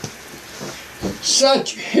why.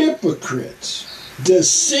 Such hypocrites,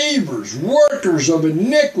 deceivers, workers of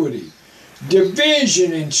iniquity,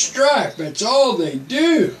 division and strife, that's all they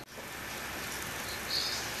do.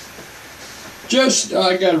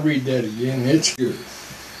 I got to read that again, it's good.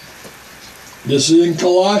 This is in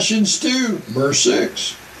Colossians 2, verse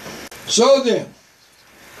 6. So then,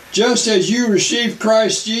 just as you receive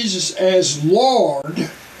Christ Jesus as Lord,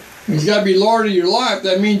 He's got to be Lord of your life.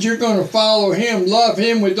 That means you're going to follow Him, love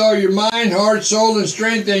Him with all your mind, heart, soul, and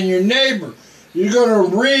strength, and your neighbor. You're going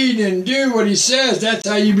to read and do what He says. That's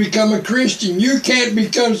how you become a Christian. You can't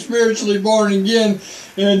become spiritually born again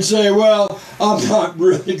and say, well, I'm not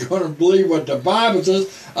really going to believe what the Bible says.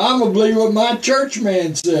 I'm going to believe what my church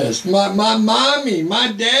man says, my mommy,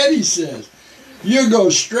 my daddy says. You go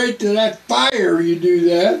straight to that fire, you do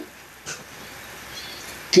that.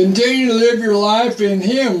 Continue to live your life in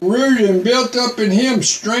Him, rooted and built up in Him,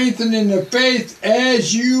 strengthened in the faith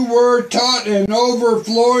as you were taught, and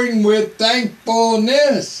overflowing with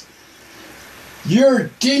thankfulness. Your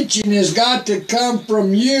teaching has got to come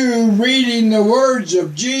from you reading the words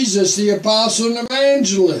of Jesus, the apostle and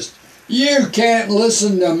evangelist. You can't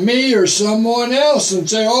listen to me or someone else and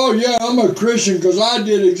say, oh yeah, I'm a Christian because I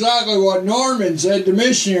did exactly what Norman said, the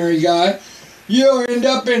missionary guy. You'll end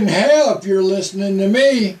up in hell if you're listening to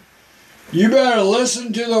me. You better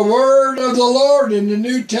listen to the word of the Lord in the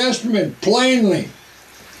New Testament plainly.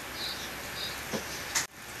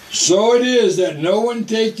 So it is that no one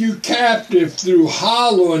take you captive through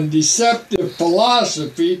hollow and deceptive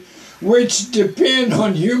philosophy which depend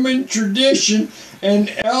on human tradition and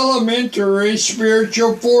elementary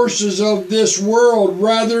spiritual forces of this world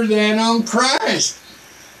rather than on Christ.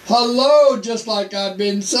 Hello, just like I've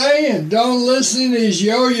been saying, don't listen to these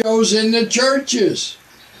yo-yos in the churches.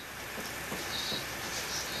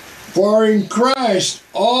 For in Christ,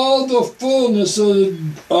 all the fullness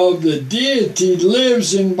of the deity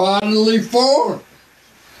lives in bodily form.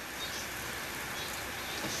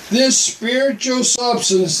 This spiritual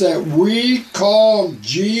substance that we call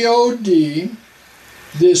God,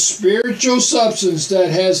 this spiritual substance that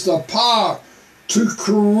has the power to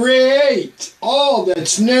create all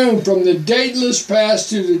that's known from the dateless past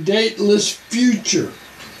to the dateless future.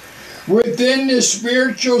 Within this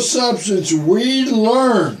spiritual substance, we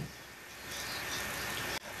learn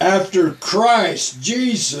after Christ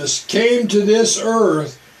Jesus came to this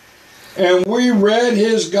earth and we read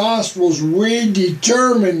his Gospels, we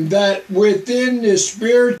determined that within this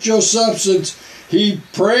spiritual substance, he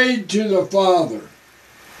prayed to the Father.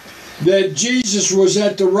 That Jesus was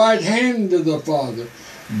at the right hand of the Father.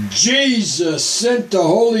 Jesus sent the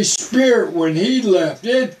Holy Spirit when he left.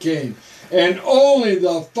 It came. And only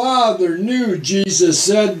the Father knew, Jesus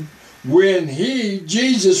said, when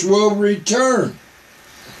Jesus will return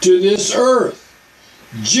to this earth.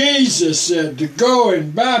 Jesus said to go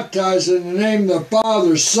and baptize in the name of the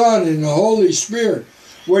Father, Son, and the Holy Spirit.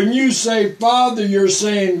 When you say Father, you're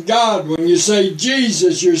saying God. When you say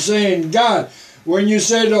Jesus, you're saying God. When you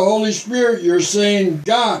say the Holy Spirit, you're saying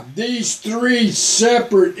God. These three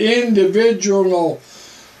separate individual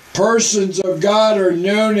persons of God are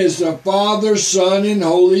known as the Father, Son, and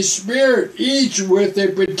Holy Spirit, each with a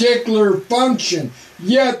particular function,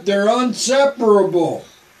 yet they're inseparable.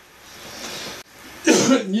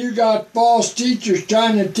 You got false teachers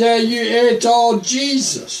trying to tell you it's all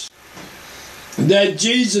Jesus. That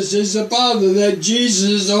Jesus is the Father, that Jesus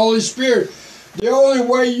is the Holy Spirit. The only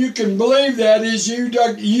way you can believe that is you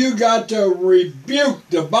got to rebuke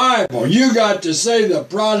the Bible. You got to say the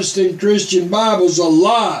Protestant Christian Bible's a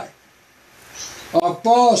lie, a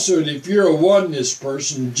falsehood. If you're a oneness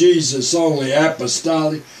person, Jesus only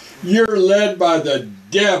apostolic, you're led by the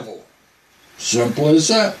devil. Simple as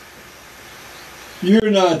that.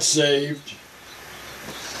 You're not saved.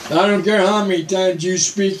 I don't care how many times you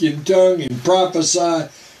speak in tongue and prophesy,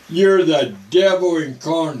 you're the devil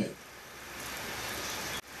incarnate.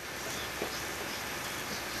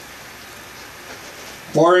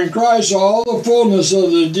 For in Christ all the fullness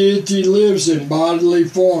of the deity lives in bodily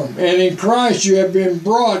form, and in Christ you have been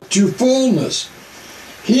brought to fullness.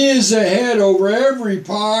 He is the head over every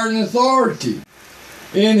power and authority.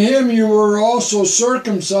 In him you were also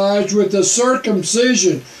circumcised with a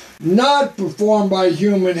circumcision not performed by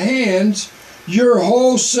human hands. Your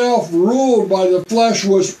whole self ruled by the flesh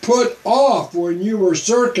was put off when you were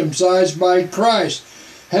circumcised by Christ,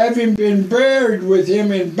 having been buried with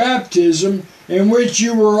him in baptism, in which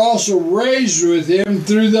you were also raised with him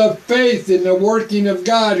through the faith in the working of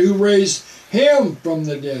God who raised him from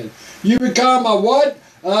the dead. You become a what?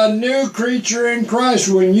 A new creature in Christ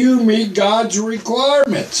when you meet God's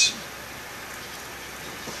requirements.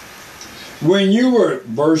 When you were,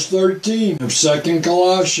 verse 13 of 2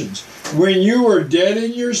 Colossians, when you were dead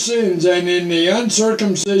in your sins and in the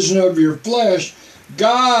uncircumcision of your flesh,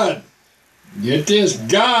 God, get this,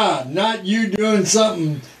 God, not you doing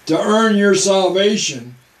something to earn your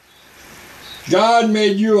salvation. God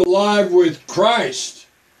made you alive with Christ.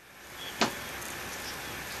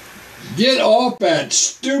 Get off that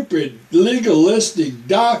stupid legalistic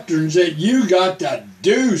doctrines that you got to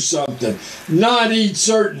do something, not eat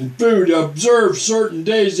certain food, observe certain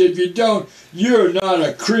days. If you don't, you're not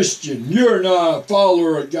a Christian. You're not a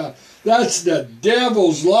follower of God. That's the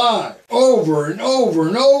devil's lie over and over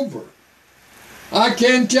and over. I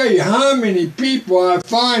can't tell you how many people I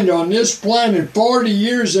find on this planet 40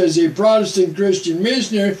 years as a Protestant Christian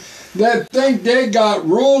missionary that think they got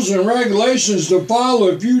rules and regulations to follow.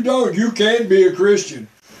 If you don't, you can't be a Christian.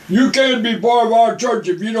 You can't be part of our church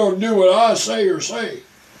if you don't do what I say or say.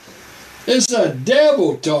 It's the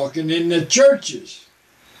devil talking in the churches.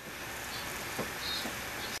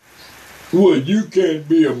 Well, you can't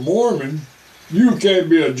be a Mormon. You can't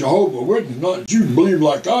be a Jehovah's Witness, not that you believe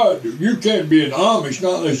like I do. You can't be an Amish,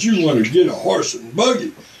 not unless you want to get a horse and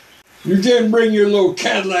buggy. You can't bring your little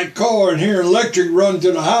Cadillac car and hear electric run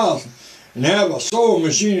to the house and have a sewing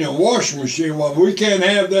machine and a washing machine. Well, we can't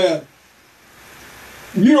have that.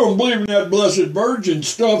 You don't believe in that Blessed Virgin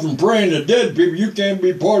stuff and praying to dead people, you can't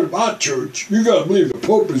be part of our church. You got to believe the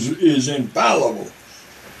Pope is infallible.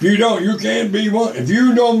 If you don't, you can't be one. If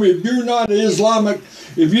you're not Islamic,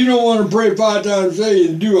 if you don't want to pray 5 times a day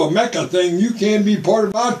and do a Mecca thing, you can't be part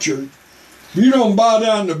of our church. If you don't bow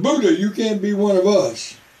down to Buddha, you can't be one of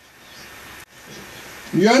us.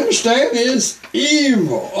 You understand? It's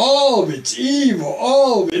evil. All of it's evil.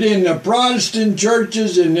 All of it in the Protestant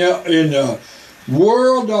churches, in the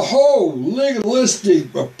world, the whole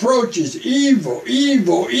legalistic approach is evil,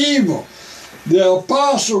 evil, evil. The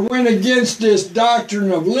apostle went against this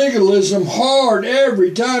doctrine of legalism hard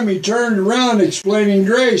every time he turned around explaining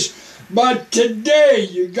grace. But today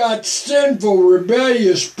you got sinful,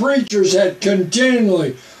 rebellious preachers that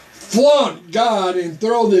continually flaunt God and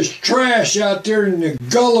throw this trash out there, and the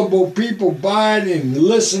gullible people buy it and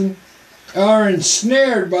listen, are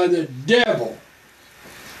ensnared by the devil.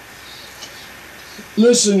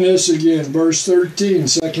 Listen to this again, verse 13,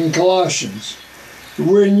 2 Colossians.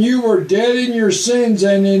 When you were dead in your sins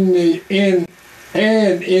and in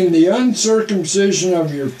the uncircumcision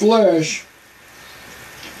of your flesh,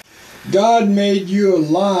 God made you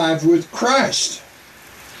alive with Christ.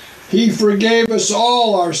 He forgave us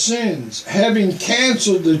all our sins, having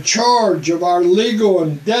canceled the charge of our legal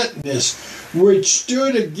indebtedness, which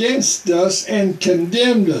stood against us and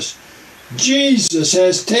condemned us. Jesus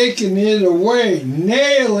has taken it away,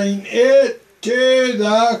 nailing it to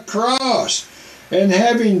the cross. And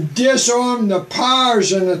having disarmed the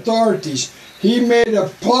powers and authorities, he made a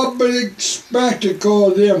public spectacle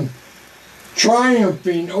of them,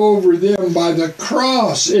 triumphing over them by the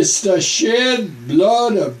cross. It's the shed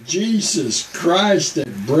blood of Jesus Christ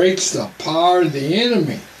that breaks the power of the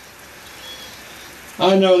enemy.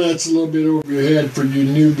 I know that's a little bit over your head for you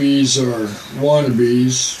newbies or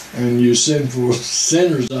wannabes and you sinful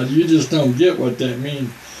sinners. You just don't get what that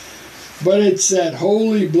means. But it's that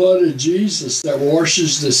holy blood of Jesus that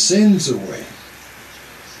washes the sins away.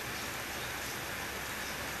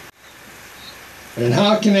 And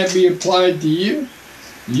how can that be applied to you?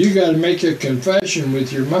 You got to make a confession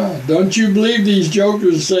with your mouth. Don't you believe these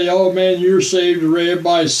jokers say, oh man, you're saved, or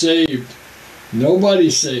everybody's saved.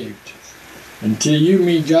 Nobody's saved until you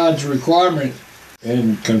meet God's requirement.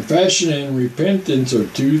 And confession and repentance are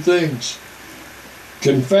two things.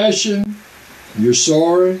 Confession, you're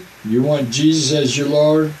sorry. You want Jesus as your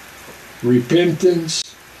Lord.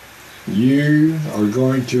 Repentance, you are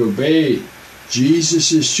going to obey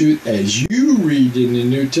Jesus' truth as you read in the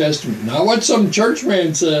New Testament. Not what some church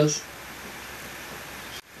man says.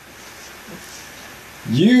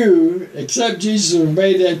 You accept Jesus and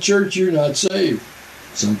obey that church, you're not saved.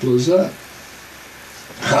 Simple as that.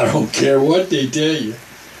 I don't care what they tell you.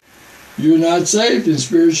 You're not saved and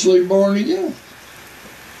spiritually born again.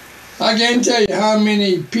 I can't tell you how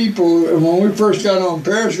many people, when we first got on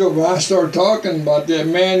Periscope, I started talking about that,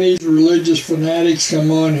 man, these religious fanatics come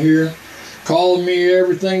on here, calling me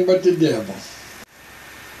everything but the devil.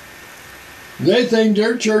 They think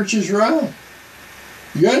their church is right.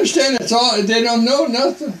 You understand? That's all. They don't know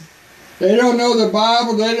nothing. They don't know the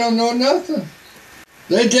Bible. They don't know nothing.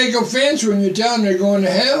 They take offense when you tell them they're going to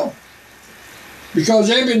hell. Because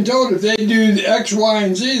they've been told if they do X, Y,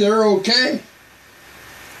 and Z, they're okay.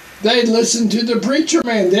 They listen to the preacher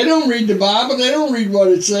man. They don't read the Bible. They don't read what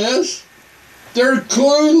it says. They're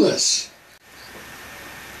clueless.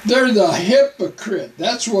 They're the hypocrite.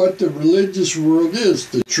 That's what the religious world is,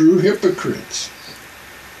 the true hypocrites.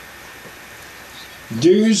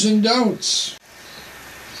 Do's and don'ts.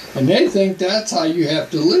 And they think that's how you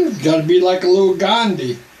have to live. You got to be like a little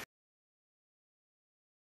Gandhi.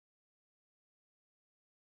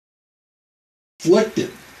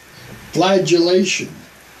 Afflicted. Flagellation.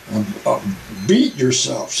 Beat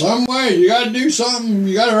yourself some way. You got to do something.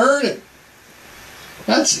 You got to earn it.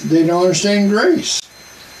 They don't understand grace.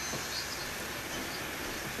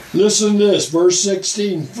 Listen to this, verse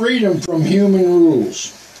 16. Freedom from human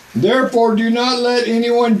rules. Therefore, do not let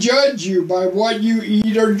anyone judge you by what you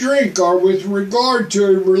eat or drink, or with regard to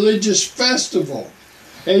a religious festival,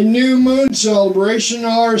 a new moon celebration,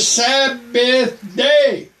 or Sabbath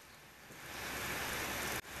day.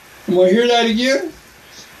 Want to hear that again?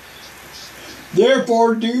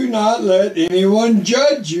 Therefore, do not let anyone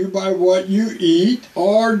judge you by what you eat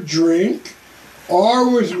or drink, or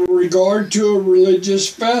with regard to a religious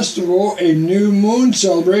festival, a new moon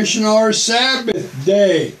celebration, or Sabbath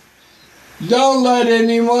day. Don't let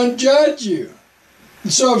anyone judge you.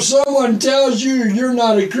 So if someone tells you you're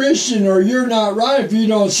not a Christian or you're not right if you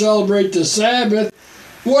don't celebrate the Sabbath,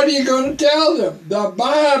 what are you going to tell them? The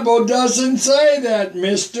Bible doesn't say that,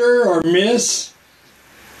 mister or miss.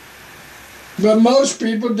 But most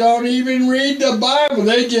people don't even read the Bible.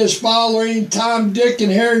 They just follow any Tom, Dick,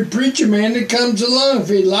 and Harry preacher man that comes along if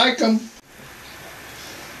he like them.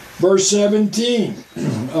 Verse 17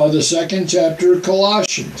 of the second chapter of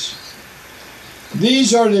Colossians.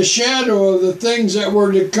 These are the shadow of the things that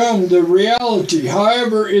were to come. The reality,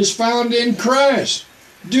 however, is found in Christ.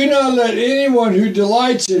 Do not let anyone who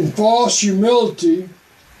delights in false humility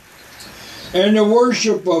and the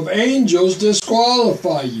worship of angels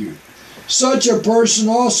disqualify you. Such a person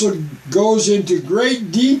also goes into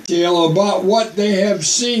great detail about what they have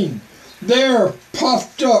seen. They are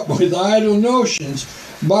puffed up with idle notions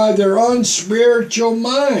by their unspiritual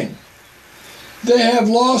mind. They have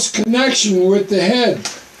lost connection with the head,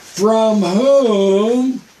 from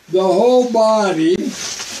whom the whole body,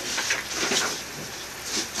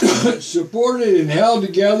 supported and held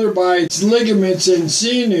together by its ligaments and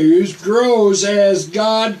sinews, grows as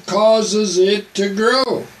God causes it to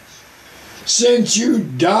grow. Since you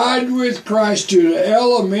died with Christ to the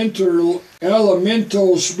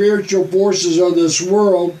elemental spiritual forces of this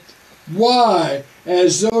world, why,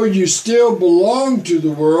 as though you still belong to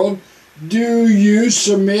the world, do you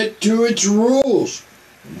submit to its rules?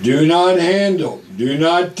 Do not handle, do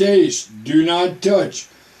not taste, do not touch.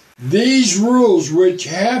 These rules, which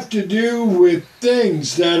have to do with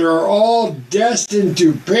things that are all destined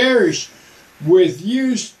to perish with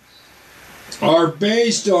use, are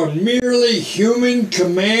based on merely human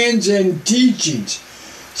commands and teachings.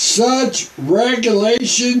 Such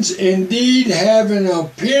regulations indeed have an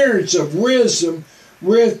appearance of wisdom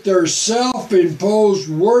with their self-imposed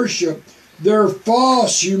worship, their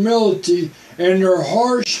false humility, and their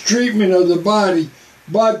harsh treatment of the body,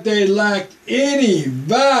 but they lack any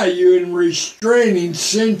value in restraining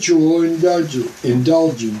sensual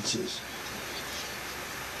indulgences.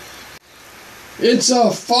 It's a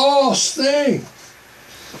false thing.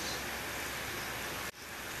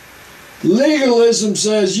 Legalism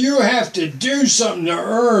says you have to do something to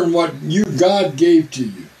earn what God gave to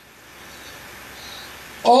you.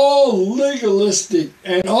 All legalistic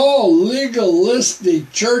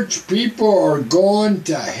church people are going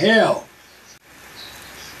to hell.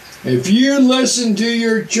 If you listen to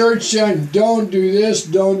your church saying, don't do this,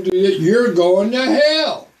 don't do that, you're going to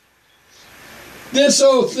hell. This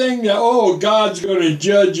whole thing that, God's going to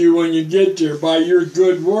judge you when you get there by your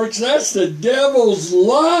good works, that's the devil's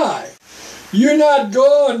lie. You're not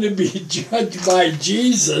going to be judged by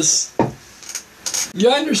Jesus. You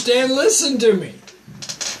understand? Listen to me.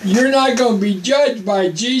 You're not going to be judged by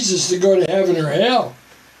Jesus to go to heaven or hell.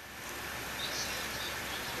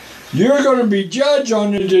 You're going to be judged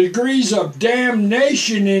on the degrees of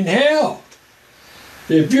damnation in hell.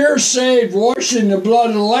 If you're saved, washed in the blood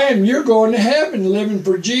of the Lamb, you're going to heaven, living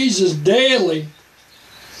for Jesus daily.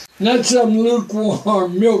 Not some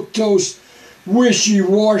lukewarm, milquetoast,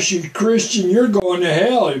 wishy-washy Christian. You're going to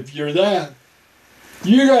hell if you're that.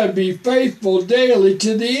 You got to be faithful daily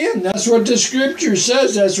to the end. That's what the Scripture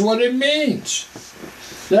says. That's what it means.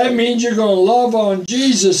 That means you're going to love on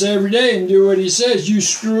Jesus every day and do what He says. You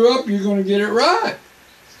screw up, you're going to get it right.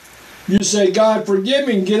 You say, God, forgive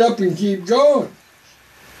me, and get up and keep going.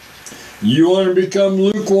 You want to become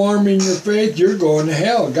lukewarm in your faith, you're going to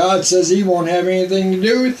hell. God says He won't have anything to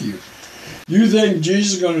do with you. You think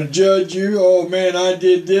Jesus is going to judge you? Oh man, I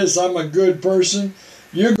did this, I'm a good person.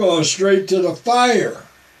 You're going straight to the fire.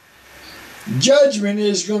 Judgment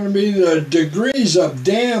is going to be the degrees of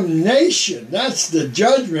damnation. That's the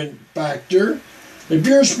judgment factor. If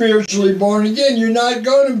you're spiritually born again, you're not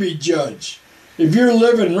going to be judged. If you're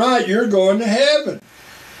living right, you're going to heaven.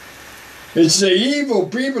 It's the evil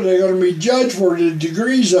people that are going to be judged for the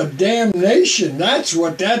degrees of damnation. That's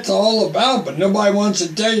what that's all about. But nobody wants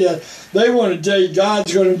to tell you that. They want to tell you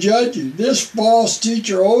God's going to judge you. This false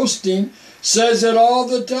teacher, Osteen, says it all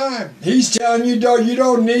the time. He's telling you, you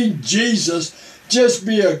don't need Jesus. Just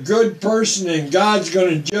be a good person and God's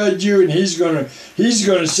going to judge you and He's going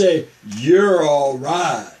to say, you're all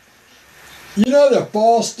right. You know, the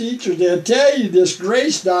false teachers, they'll tell you this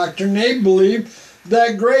grace doctrine. They believe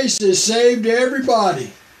that grace is saved to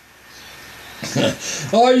everybody.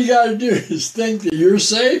 All you got to do is think that you're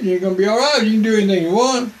saved and you're going to be all right. You can do anything you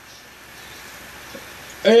want.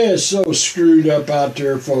 It's so screwed up out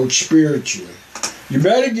there, folks, spiritually. You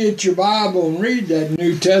better get your Bible and read that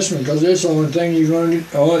New Testament, because that's the only thing you're going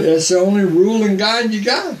to. That's the only rule and guide you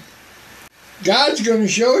got. God's going to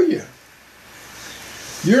show you.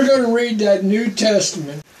 You're going to read that New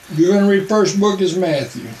Testament. You're going to read first book is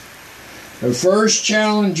Matthew. The first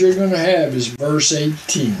challenge you're going to have is verse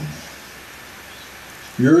 18.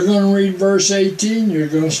 You're going to read verse 18. You're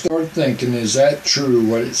going to start thinking, is that true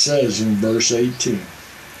what it says in verse 18?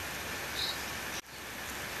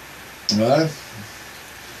 Right?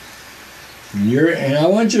 And I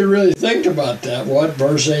want you to really think about that, what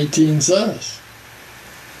verse 18 says.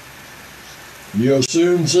 you'll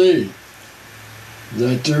soon see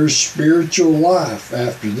that there's spiritual life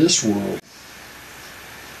after this world.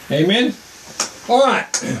 Amen? All right.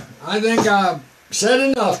 I think I've said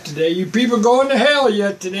enough today. You people going to hell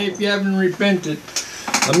yet today if you haven't repented.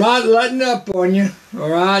 I'm not letting up on you. All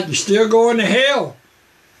right? You're still going to hell.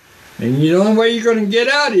 And the only way you're going to get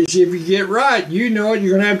out is if you get right. You know it.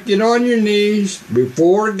 You're going to have to get on your knees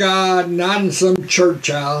before God, not in some church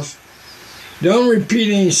house. Don't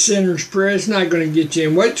repeat any sinner's prayer. It's not going to get you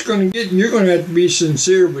in. What's going to get you? You're going to have to be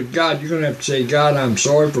sincere with God. You're going to have to say, God, I'm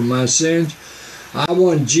sorry for my sins. I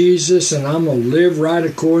want Jesus, and I'm going to live right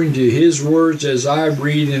according to His words as I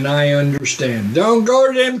read and I understand. Don't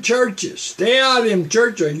go to them churches. Stay out of them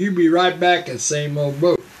churches, or you'll be right back in the same old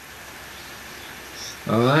boat.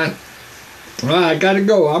 All right? All right, I got to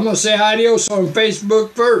go. I'm going to say adios on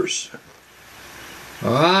Facebook first.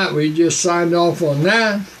 All right, we just signed off on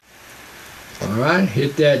that. All right,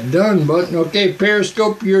 hit that done button. Okay,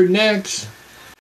 Periscope, you're next.